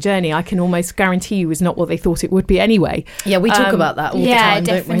parenting journey, I can almost guarantee you, is not what they thought it would be anyway. Yeah, we talk about that all the time,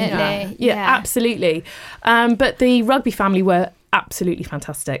 definitely. don't we? Yeah, absolutely. But the Rugby family were absolutely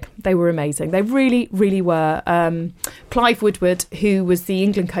fantastic. They were amazing. They really, really were. Clive Woodward, who was the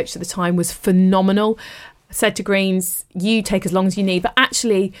England coach at the time, was phenomenal. Said to Greens, you take as long as you need. But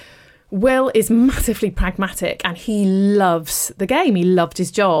actually, Will is massively pragmatic and he loves the game. He loved his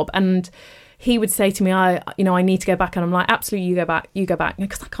job. And he would say to me, I need to go back. And I'm like, absolutely, you go back.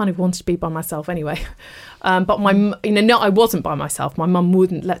 Because I kind of wanted to be by myself anyway. But I wasn't by myself. My mum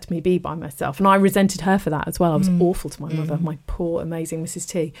wouldn't let me be by myself. And I resented her for that as well. I was awful to my mother, my poor, amazing Mrs.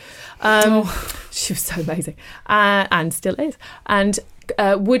 T. She was so amazing and still is. And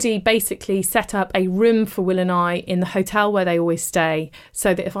Woody basically set up a room for Will and I in the hotel where they always stay,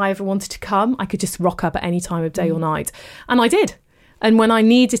 so that if I ever wanted to come, I could just rock up at any time of day or night. And I did. And when I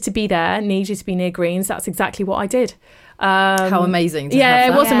needed to be there, needed to be near Greens, that's exactly what I did. How amazing to have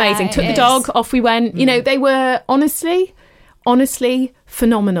that. It was amazing. Took the dog, off we went. You know, they were honestly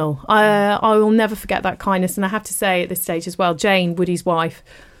phenomenal. I will never forget that kindness. And I have to say at this stage as well, Jane, Woody's wife,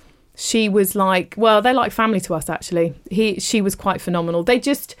 she was like, well, they're like family to us, actually. She was quite phenomenal. They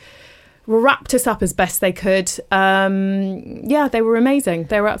just wrapped us up as best they could. They were amazing.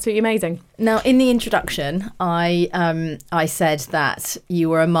 They were absolutely amazing. Now, in the introduction, I said that you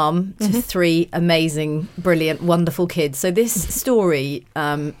were a mum to 3 amazing, brilliant, wonderful kids. So this story,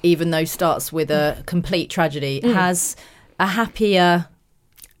 even though starts with a complete tragedy, has a happier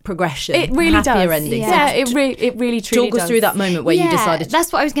progression. It really does. Ending. Yeah, it really truly talk us through that moment where you decided.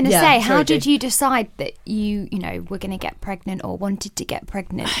 That's what I was going to say. How did you decide that you were going to get pregnant or wanted to get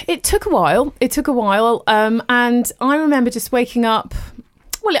pregnant? It took a while. And I remember just waking up.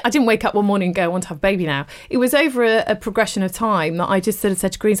 Well, I didn't wake up one morning and go, I want to have a baby now. It was over a progression of time that I just sort of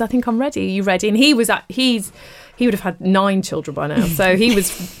said to Greens, I think I'm ready. Are you ready? And he would have had 9 children by now. So he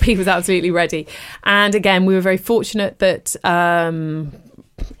was absolutely ready. And again, we were very fortunate that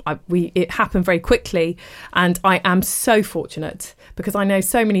it happened very quickly, and I am so fortunate because I know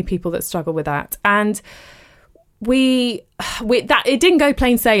so many people that struggle with that. And it didn't go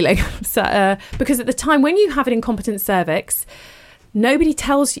plain sailing. So, because at the time, when you have an incompetent cervix, nobody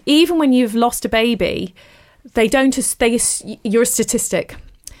tells you, even when you've lost a baby, you're a statistic.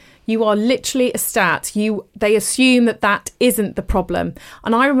 You are literally a stat. They assume that isn't the problem.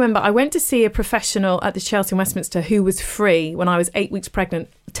 And I remember I went to see a professional at the Chelsea in Westminster who was free when I was 8 weeks pregnant.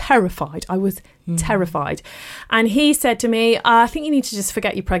 Terrified. I was terrified. And he said to me, I think you need to just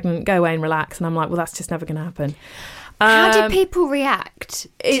forget you're pregnant, go away and relax. And I'm like, well, that's just never going to happen. How did people react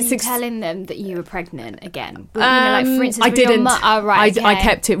to you telling them that you were pregnant again? For instance, I didn't. I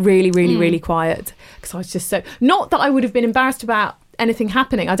kept it really, really, really quiet because I was just so... Not that I would have been embarrassed about anything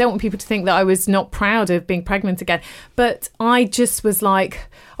happening. I don't want people to think that I was not proud of being pregnant again. But I just was like...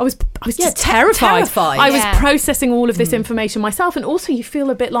 I was just terrified. I was processing all of this information myself. And also you feel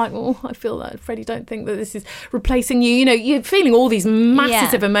a bit like, I feel that, Freddie, don't think that this is replacing you. You know, you're feeling all these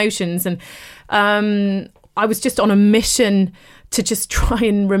masses of emotions. And I was just on a mission to just try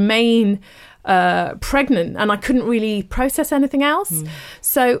and remain pregnant. And I couldn't really process anything else.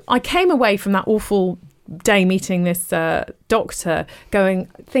 So I came away from that awful day meeting this doctor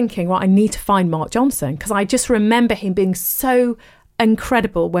thinking, well, I need to find Mark Johnson, because I just remember him being so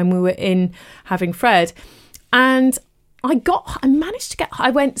incredible when we were in having Fred. And I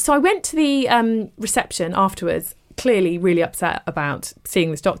went to the reception afterwards, clearly really upset about seeing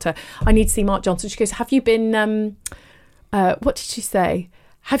this doctor. I need to see Mark Johnson. She goes, have you been what did she say?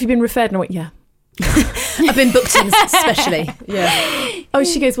 Have you been referred? And I went, yeah. I've been booked in specially. Yeah. Oh,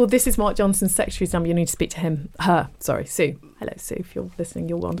 she goes, well, this is Mark Johnson's secretary's number. You need to speak to Sue. Hello, Sue. If you're listening,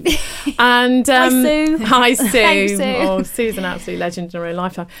 you're wonderful. And hi, Sue. Hi, Sue. Thanks, Sue. Oh, Sue's an absolute legend in her own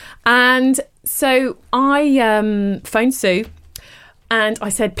lifetime. And so I phoned Sue. And I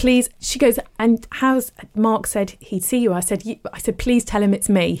said, please. She goes, and how's Mark said he'd see you? I said, please tell him it's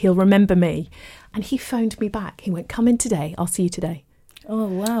me. He'll remember me. And he phoned me back. He went, come in today. I'll see you today. Oh,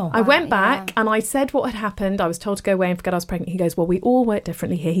 wow. I went back and I said what had happened. I was told to go away and forget I was pregnant. He goes, well, we all work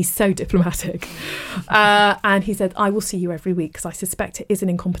differently here. He's so diplomatic. And he said, I will see you every week because I suspect it is an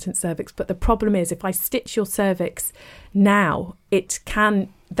incompetent cervix. But the problem is, if I stitch your cervix now,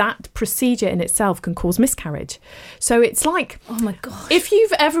 that procedure in itself can cause miscarriage. So it's like, oh my gosh. If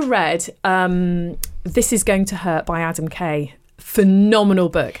you've ever read This Is Going to Hurt by Adam Kay, phenomenal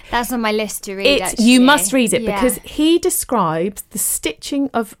book. That's on my list to read, actually. You must read it because he describes the stitching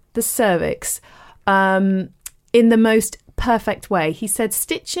of the cervix in the most perfect way. He said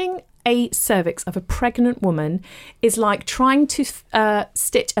stitching a cervix of a pregnant woman is like trying to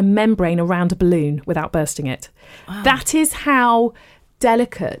stitch a membrane around a balloon without bursting it. Wow. That is how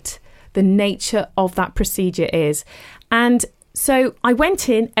delicate the nature of that procedure is. And so I went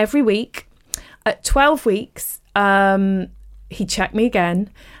in every week. At 12 weeks, he checked me again.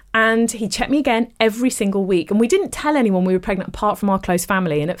 And he checked me again every single week. And we didn't tell anyone we were pregnant apart from our close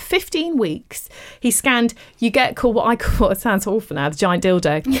family. And at 15 weeks, he scanned, you get called what I call, it sounds awful now, the giant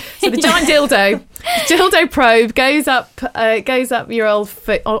dildo. So the giant dildo probe goes up your old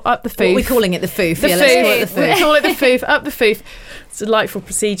foot, up the foof. What are we calling it? The foof. Let's call it the foof. We call it the foof, up the foof. It's a delightful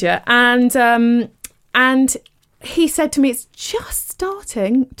procedure. And he said to me, it's just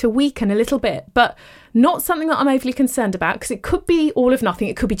starting to weaken a little bit, but not something that I'm overly concerned about because it could be all of nothing.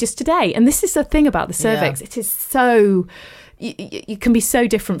 It could be just today. And this is the thing about the cervix. Yeah. It is so, you can be so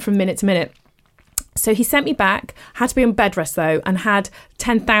different from minute to minute. So he sent me back, had to be on bed rest though, and had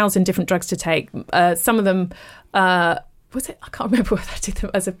 10,000 different drugs to take. Some of them, was it? I can't remember whether I did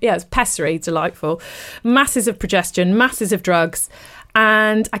them as it was pessary, delightful. Masses of progestin, masses of drugs.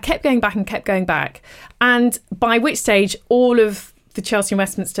 And I kept going back and kept going back. And by which stage, all of the Chelsea and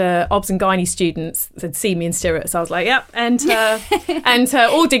Westminster obs and gynae students had seen me in stirrups. I was like, yep, enter,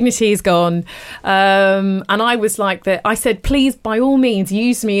 all dignity is gone. And I was like that. I said, please, by all means,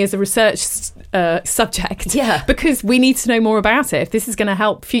 use me as a research subject. Yeah. Because we need to know more about it. If this is going to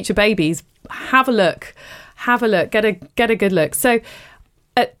help future babies, have a look, get a good look. So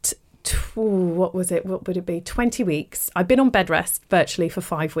at what was it? What would it be? 20 weeks. I've been on bed rest virtually for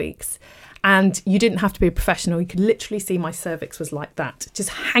 5 weeks. And you didn't have to be a professional. You could literally see my cervix was like that, just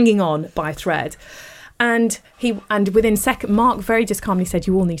hanging on by a thread. And within second, Mark very just calmly said,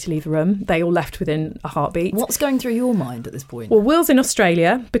 you all need to leave the room. They all left within a heartbeat. What's going through your mind at this point? Well, Will's in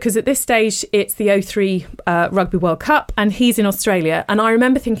Australia because at this stage it's the 03 Rugby World Cup and he's in Australia. And I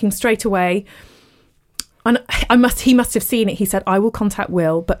remember thinking straight away, and he must have seen it. He said, I will contact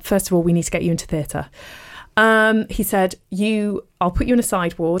Will, but first of all, we need to get you into theatre. He said, I'll put you in a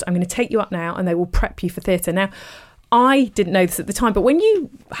side ward. I'm going to take you up now and they will prep you for theatre. Now, I didn't know this at the time, but when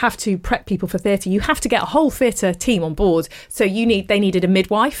you have to prep people for theatre, you have to get a whole theatre team on board. So they needed a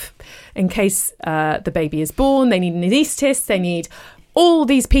midwife in case the baby is born. They need an anaesthetist. They need all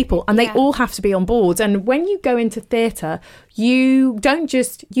these people and they all have to be on board. And when you go into theatre, you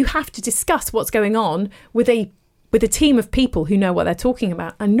have to discuss what's going on with a team of people who know what they're talking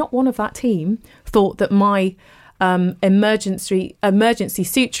about. And not one of that team thought that my emergency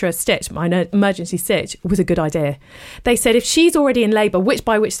suture stitch, my emergency stitch, was a good idea. They said if she's already in labour,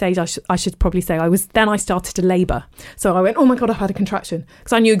 by which stage I should probably say I started to labour. So I went, oh my God, I've had a contraction,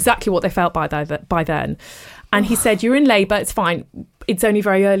 because I knew exactly what they felt by then. And he said, you're in labour, it's fine. It's only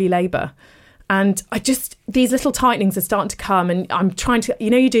very early labour. And these little tightenings are starting to come and I'm trying to,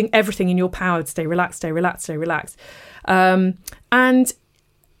 you're doing everything in your power to stay relaxed. And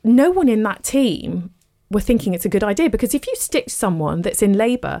no one in that team were thinking it's a good idea, because if you stitch someone that's in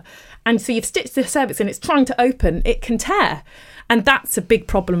labour and so you've stitched the cervix and it's trying to open, it can tear. And that's a big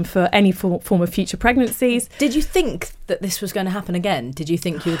problem for any form of future pregnancies. Did you think that this was going to happen again? Did you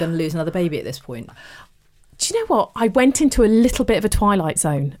think you were going to lose another baby at this point? Do you know what? I went into a little bit of a twilight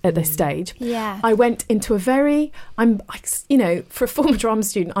zone at this stage. Yeah. I went into for a former drama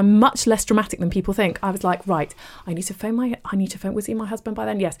student, I'm much less dramatic than people think. I was like, right, I need to phone, was he my husband by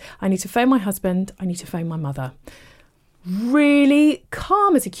then? Yes. I need to phone my husband. I need to phone my mother. Really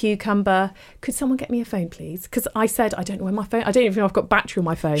calm as a cucumber. Could someone get me a phone, please? Because I said, I don't know where my phone, I don't even know if I've got battery on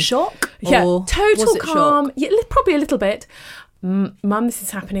my phone. Shock? Yeah, total calm. Shock? Yeah, probably a little bit. Mum, this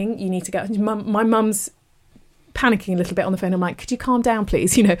is happening. You need to go. My mum's panicking a little bit on the phone. I'm like, could you calm down,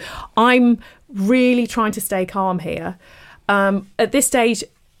 please? I'm really trying to stay calm here. At this stage,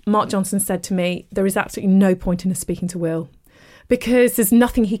 Mark Johnson said to me, there is absolutely no point in us speaking to Will because there's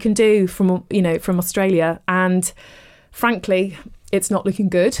nothing he can do from Australia. And frankly, it's not looking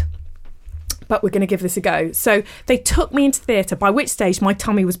good. But we're going to give this a go. So they took me into theatre, by which stage my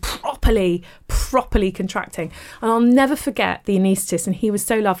tummy was properly contracting. And I'll never forget the anaesthetist, and he was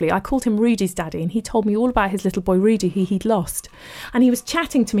so lovely. I called him Rudy's daddy, and he told me all about his little boy Rudy, who he'd lost. And he was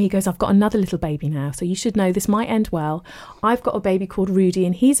chatting to me. He goes, I've got another little baby now, so you should know this might end well. I've got a baby called Rudy,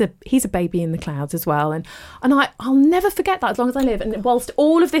 and he's a baby in the clouds as well. And I'll never forget that as long as I live. And whilst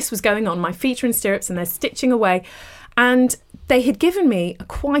all of this was going on, my feet are in stirrups, and they're stitching away. And they had given me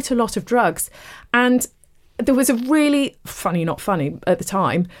quite a lot of drugs. And there was a really funny, not funny at the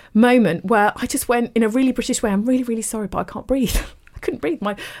time, moment where I just went in a really British way, I'm really, really sorry, but I can't breathe. I couldn't breathe.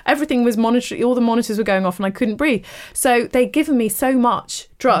 Everything was monitored, all the monitors were going off and I couldn't breathe. So they'd given me so much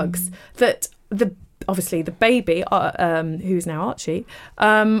drugs that obviously the baby, who is now Archie,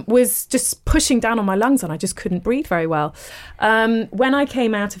 was just pushing down on my lungs and I just couldn't breathe very well. When I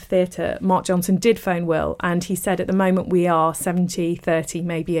came out of theatre, Mark Johnson did phone Will and he said at the moment we are 70-30,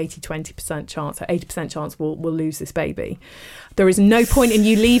 maybe 80-20% chance, or 80% chance we'll lose this baby. There is no point in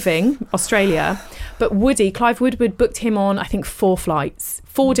you leaving Australia. But Clive Woodward booked him on, I think, 4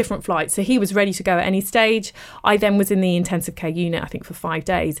 different flights. So he was ready to go at any stage. I then was in the intensive care unit, I think, for 5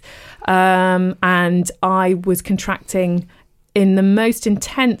 days. And I was contracting in the most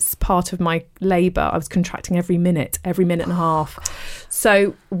intense part of my labour. I was contracting every minute and a half.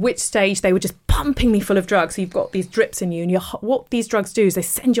 So which stage they were just pumping me full of drugs. So you've got these drips in you. And what these drugs do is they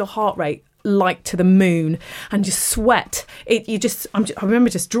send your heart rate like to the moon and just sweat. I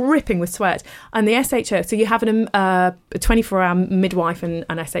remember just dripping with sweat. And the SHO, so you have a 24-hour midwife and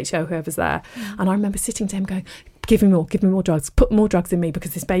an SHO, whoever's there. And I remember sitting to him going, give me more drugs, put more drugs in me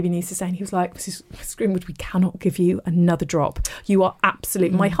because this baby needs to stay. And he was like, Mrs. Greenwood, we cannot give you another drop. You are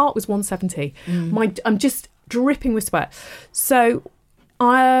absolute. My heart was 170. I'm just dripping with sweat. So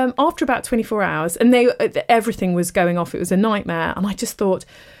after about 24 hours, and everything was going off, it was a nightmare. And I just thought,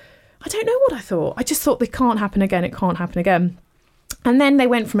 I don't know what I thought. I just thought it can't happen again. It can't happen again. And then they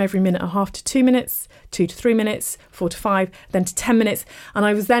went from every minute and a half to 2 minutes, 2 to 3 minutes, 4 to 5, then to 10 minutes. And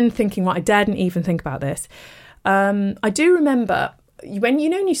I was then thinking, I daren't even think about this. I do remember when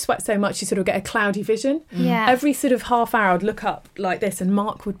you sweat so much, you sort of get a cloudy vision. Yeah. Every sort of half hour, I'd look up like this and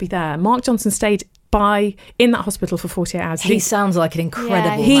Mark would be there. Mark Johnson stayed in that hospital for 48 hours. He sounds like an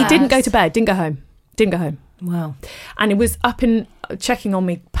incredible He man. didn't go to bed, didn't go home. Wow. And it was up and checking on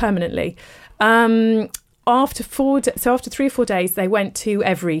me permanently. After 3 or 4 days, they went to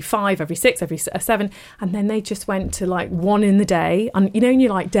every 5, every 6, every 7, and then they just went to like 1 in the day. And and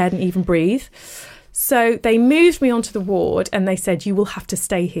you're like dead and even breathe. So they moved me onto the ward and they said, you will have to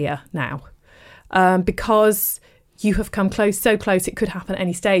stay here now because you have come so close, it could happen at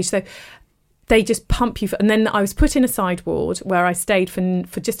any stage. So they just pump you. And then I was put in a side ward where I stayed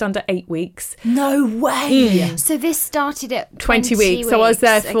for just under 8 weeks. No way. So this started at 20 weeks. So I was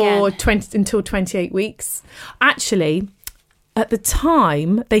there for until 28 weeks. Actually, at the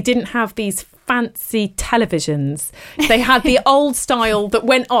time, they didn't have these fancy televisions. They had the old style that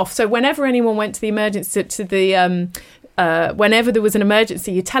went off. So whenever anyone went to the emergency, whenever there was an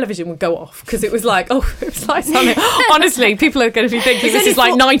emergency, your television would go off because it was like something. Honestly, people are going to be thinking this is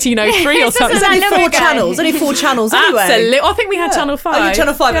like 1903 or something. There's only 4 channels anyway. Absolutely. I think we had Channel 5. Oh,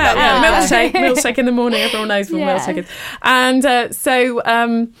 Channel 5 at that point. Milkshake in the morning. Everyone knows what Milkshake is. And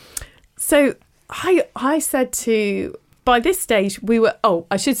so I said to... By this stage, we were,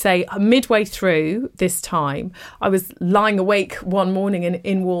 I should say, midway through this time, I was lying awake one morning and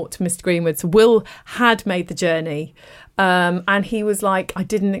in walked Mr. Greenwood. So Will had made the journey and he was like, I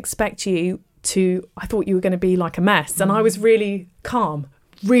didn't expect you to, I thought you were going to be like a mess. And I was really calm.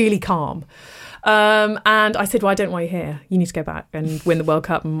 And I said, well, I don't know why you're here. You need to go back and win the World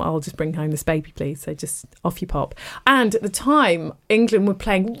Cup and I'll just bring home this baby, please. So just off you pop. And at the time, England were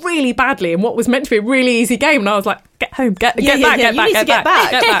playing really badly in what was meant to be a really easy game. And I was like, get home, get back.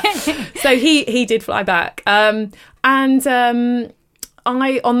 So he did fly back. I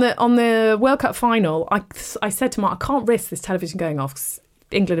on the World Cup final, I said to Mark, I can't risk this television going off because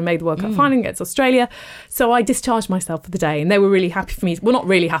England had made the World Cup final against Australia. So I discharged myself for the day and they were really happy for me. Well, not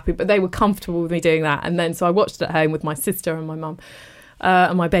really happy, but they were comfortable with me doing that. And then so I watched it at home with my sister and my mum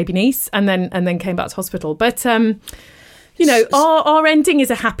and my baby niece and then came back to hospital. But our ending is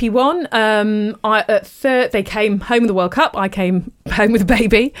a happy one. They came home with the World Cup. I came home with a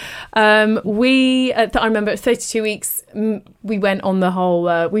baby. I remember at 32 weeks, we went on the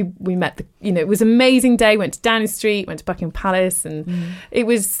whole, we met it was an amazing day, went to Downing Street, went to Buckingham Palace, and it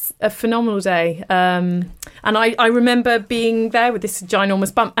was a phenomenal day. And I remember being there with this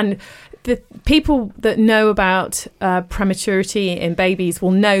ginormous bump. And the people that know about prematurity in babies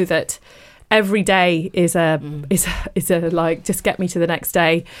will know that every day is a like just get me to the next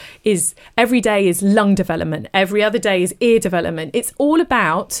day. Every day is lung development. Every other day is ear development. It's all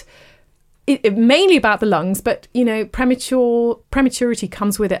about mainly about the lungs, but prematurity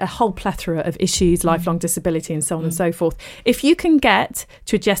comes with it a whole plethora of issues, lifelong disability and so on and so forth. If you can get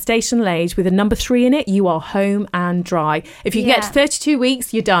to a gestational age with a number 3 in it, you are home and dry. If you get to 32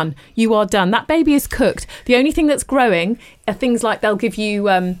 weeks, you're done. You are done. That baby is cooked. The only thing that's growing are things like they'll give you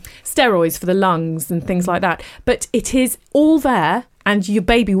steroids for the lungs and things like that. But it is all there, and your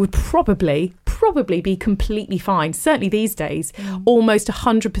baby would probably probably be completely fine. Certainly these days, almost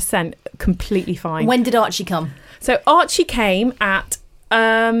 100% completely fine. When did Archie come? So Archie came at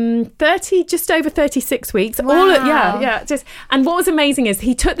 30, just over 36 weeks. Wow. And what was amazing is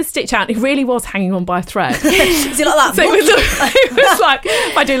he took the stitch out and it really was hanging on by a thread. Is it like that? So it was like,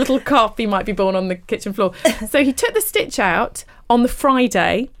 if I do a little cough, he might be born on the kitchen floor. So he took the stitch out on the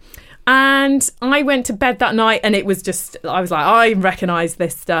Friday. And I went to bed that night and it was just, I was like, I recognise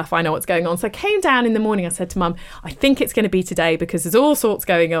this stuff. I know what's going on. So I came down in the morning. I said to Mum, I think it's going to be today because there's all sorts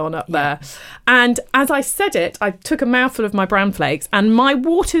going on up there. And as I said it, I took a mouthful of my bran flakes and my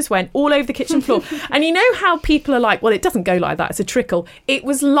waters went all over the kitchen floor. And you know how people are like, well, it doesn't go like that. It's a trickle. It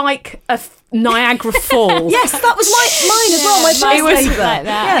was like a Niagara Falls. Yes, that was mine as well. My first It was paper. like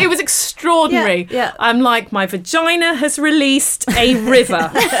that. It was extraordinary. Yeah. I'm like, my vagina has released a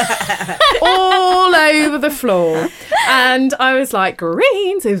river all over the floor. And I was like,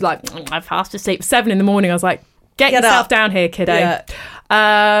 greens. He was like, I'm fast asleep. 7 a.m. I was like, get yourself up. down here, kiddo. Yeah.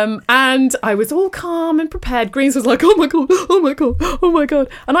 And I was all calm and prepared. Greens was like, oh my God, oh my God, oh my God.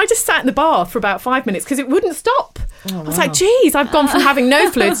 And I just sat in the bath for about 5 minutes because it wouldn't stop. I was like, geez, I've gone from having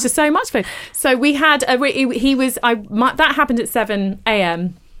no fluids to so much fluid. So we had, that happened at 7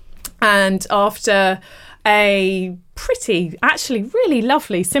 a.m. And after a pretty, actually really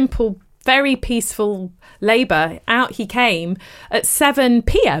lovely, simple, very peaceful labour, out he came at 7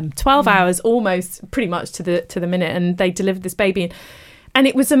 p.m, 12 hours almost pretty much to the minute, and they delivered this baby. And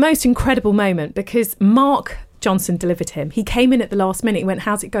it was the most incredible moment because Mark Johnson delivered him. He came in at the last minute. He went,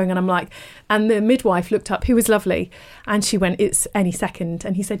 how's it going? And I'm like, and the midwife looked up, who was lovely, and she went, it's any second.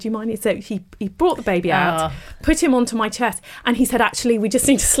 And he said, do you mind? So he brought the baby out, put him onto my chest, and he said, actually, we just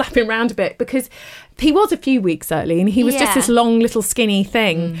need to slap him around a bit because he was a few weeks early and he was just this long little skinny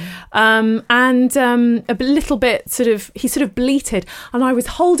thing. A little bit he sort of bleated, and I was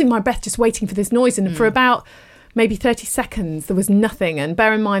holding my breath just waiting for this noise, and for about maybe 30 seconds there was nothing. And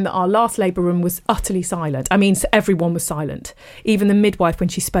bear in mind that our last labour room was utterly silent. I mean, everyone was silent. Even the midwife, when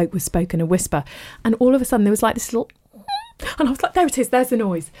she spoke, spoke in a whisper. And all of a sudden there was like this little, and I was like, there it is, there's the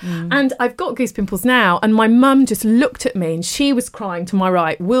noise. And I've got goose pimples now. And my mum just looked at me and she was crying to my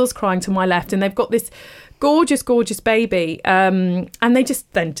right, Will's crying to my left, and they've got this gorgeous baby. And they just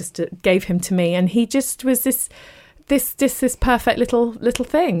gave him to me, and he just was this perfect little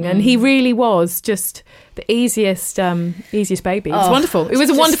thing. And he really was just the easiest baby. It was wonderful. It was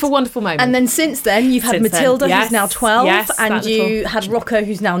a wonderful moment. And then since then, you've had Matilda, who's now 12, and you had Rocco,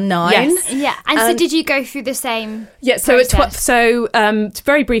 who's now 9. Yes. Yeah. And so did you go through the same process?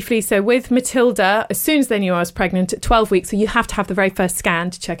 Very briefly, so with Matilda, as soon as they knew I was pregnant at 12 weeks, so you have to have the very first scan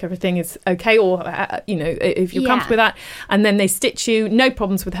to check everything is okay, or if you're comfortable with that, and then they stitch you. No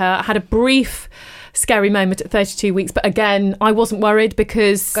problems with her. I had a brief scary moment at 32 weeks, but again, I wasn't worried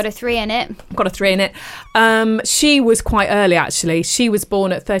because got a 3 in it. She was quite early, actually. She was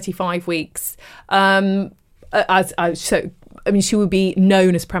born at 35 weeks. She would be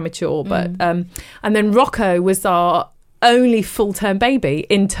known as premature, but and then Rocco was our only full-term baby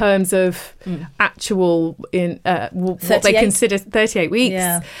in terms of actual what they consider 38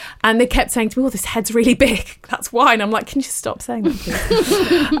 weeks. And they kept saying to me, this head's really big, that's why. And I'm like, can you just stop saying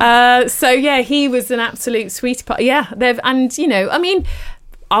that, please? He was an absolute sweetie pie.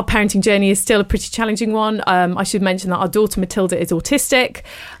 Our parenting journey is still a pretty challenging one. I should mention that our daughter Matilda is autistic,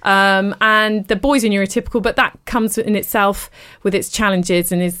 and the boys are neurotypical, but that comes in itself with its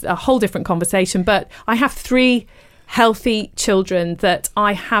challenges and is a whole different conversation. But I have 3 healthy children that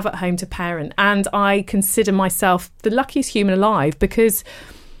I have at home to parent, and I consider myself the luckiest human alive because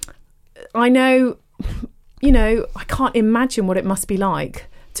I know, I can't imagine what it must be like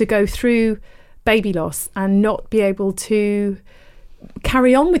to go through baby loss and not be able to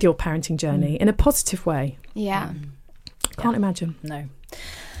carry on with your parenting journey in a positive way. Can't imagine. No.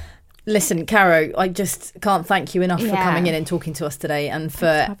 Listen, Caro, I just can't thank you enough for coming in and talking to us today, and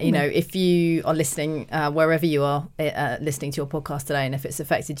for if you are listening wherever you are listening to your podcast today, and if it's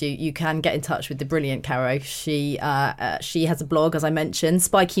affected you, you can get in touch with the brilliant Caro. She has a blog, as I mentioned,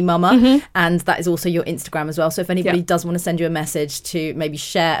 Spiky Mama, and that is also your Instagram as well. So if anybody does want to send you a message to maybe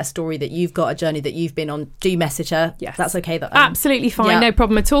share a story that you've got, a journey that you've been on, do message her. Yes, that's okay. Absolutely fine, no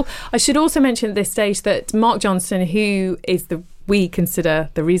problem at all. I should also mention at this stage that Mark Johnson, who is we consider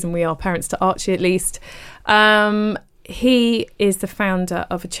the reason we are parents to Archie, at least. He is the founder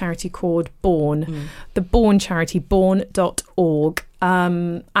of a charity called Born, the Born charity, born.org.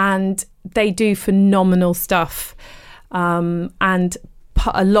 And they do phenomenal stuff. And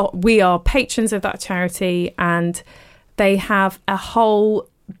we are patrons of that charity, and they have a whole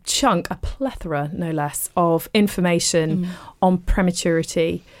a plethora, no less, of information on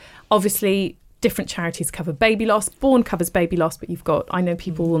prematurity. Obviously, different charities cover baby loss. Born covers baby loss, but I know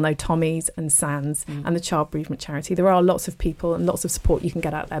people will know Tommy's and Sands and the Child Bereavement Charity. There are lots of people and lots of support you can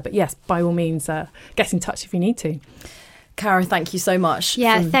get out there. But yes, by all means, get in touch if you need to. Cara, thank you so much.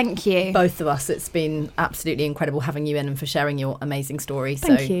 Yeah, thank you. Both of us. It's been absolutely incredible having you in and for sharing your amazing story.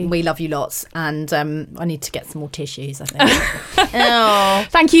 Thank you. We love you lots. And I need to get some more tissues, I think. Oh,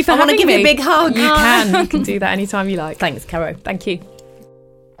 thank you for having me. I want to give you a big hug. You can do that anytime you like. Thanks, Caro. Thank you.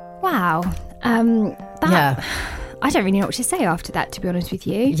 Wow. Yeah. I don't really know what to say after that, to be honest with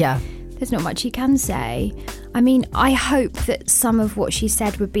you. Yeah. There's not much you can say. I mean, I hope that some of what she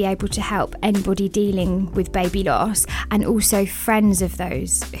said would be able to help anybody dealing with baby loss, and also friends of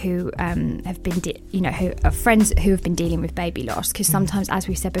those who have been, who are friends who have been dealing with baby loss. Because sometimes, as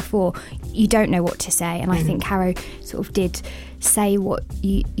we said before, you don't know what to say, and I think Caro sort of did say what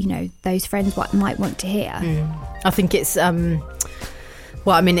those friends might want to hear. I think it's.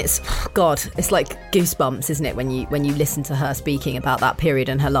 Well, I mean, it's like goosebumps, isn't it, when you listen to her speaking about that period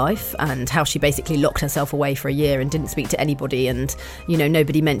in her life and how she basically locked herself away for a year and didn't speak to anybody, and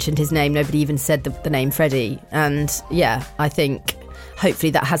nobody mentioned his name, nobody even said the name Freddie. And yeah, I think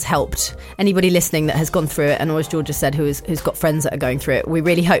hopefully that has helped anybody listening that has gone through it, and as Georgia said, who's got friends that are going through it. We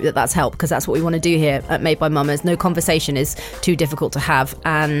really hope that that's helped, because that's what we want to do here at Made by Mamas. No conversation is too difficult to have,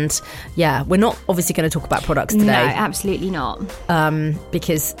 and yeah, we're not obviously going to talk about products today. No, absolutely not.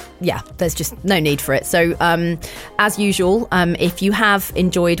 Because there's just no need for it. So as usual, if you have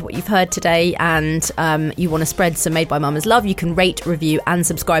enjoyed what you've heard today and you want to spread some Made by Mamas love, you can rate, review and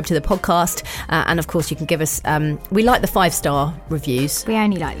subscribe to the podcast, and of course you can give us we like the 5-star reviews. We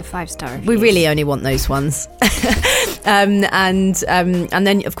only like the 5-star reviews. We really only want those ones. And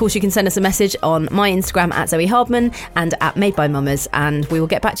then, of course, you can send us a message on my Instagram at Zoe Hardman and at Made by Mamas, and we will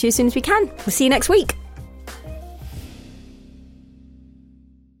get back to you as soon as we can. We'll see you next week.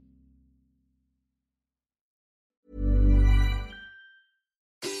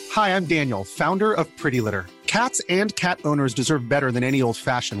 Hi, I'm Daniel, founder of Pretty Litter. Cats and cat owners deserve better than any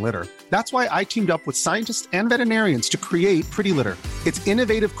old-fashioned litter. That's why I teamed up with scientists and veterinarians to create Pretty Litter. Its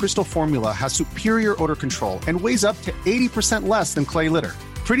innovative crystal formula has superior odor control and weighs up to 80% less than clay litter.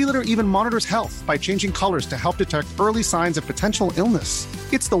 Pretty Litter even monitors health by changing colors to help detect early signs of potential illness.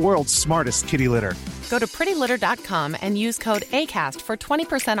 It's the world's smartest kitty litter. Go to prettylitter.com and use code ACAST for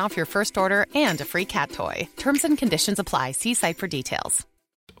 20% off your first order and a free cat toy. Terms and conditions apply. See site for details.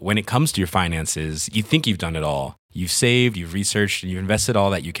 When it comes to your finances, you think you've done it all. You've saved, you've researched, and you've invested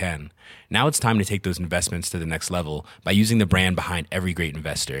all that you can. Now it's time to take those investments to the next level by using the brand behind every great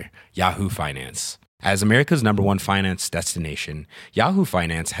investor, Yahoo Finance. As America's #1 finance destination, Yahoo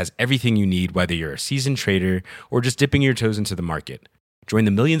Finance has everything you need, whether you're a seasoned trader or just dipping your toes into the market. Join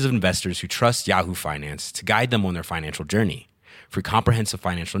the millions of investors who trust Yahoo Finance to guide them on their financial journey. For comprehensive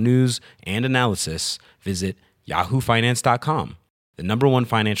financial news and analysis, visit yahoofinance.com. The #1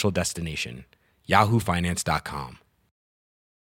 financial destination, yahoofinance.com.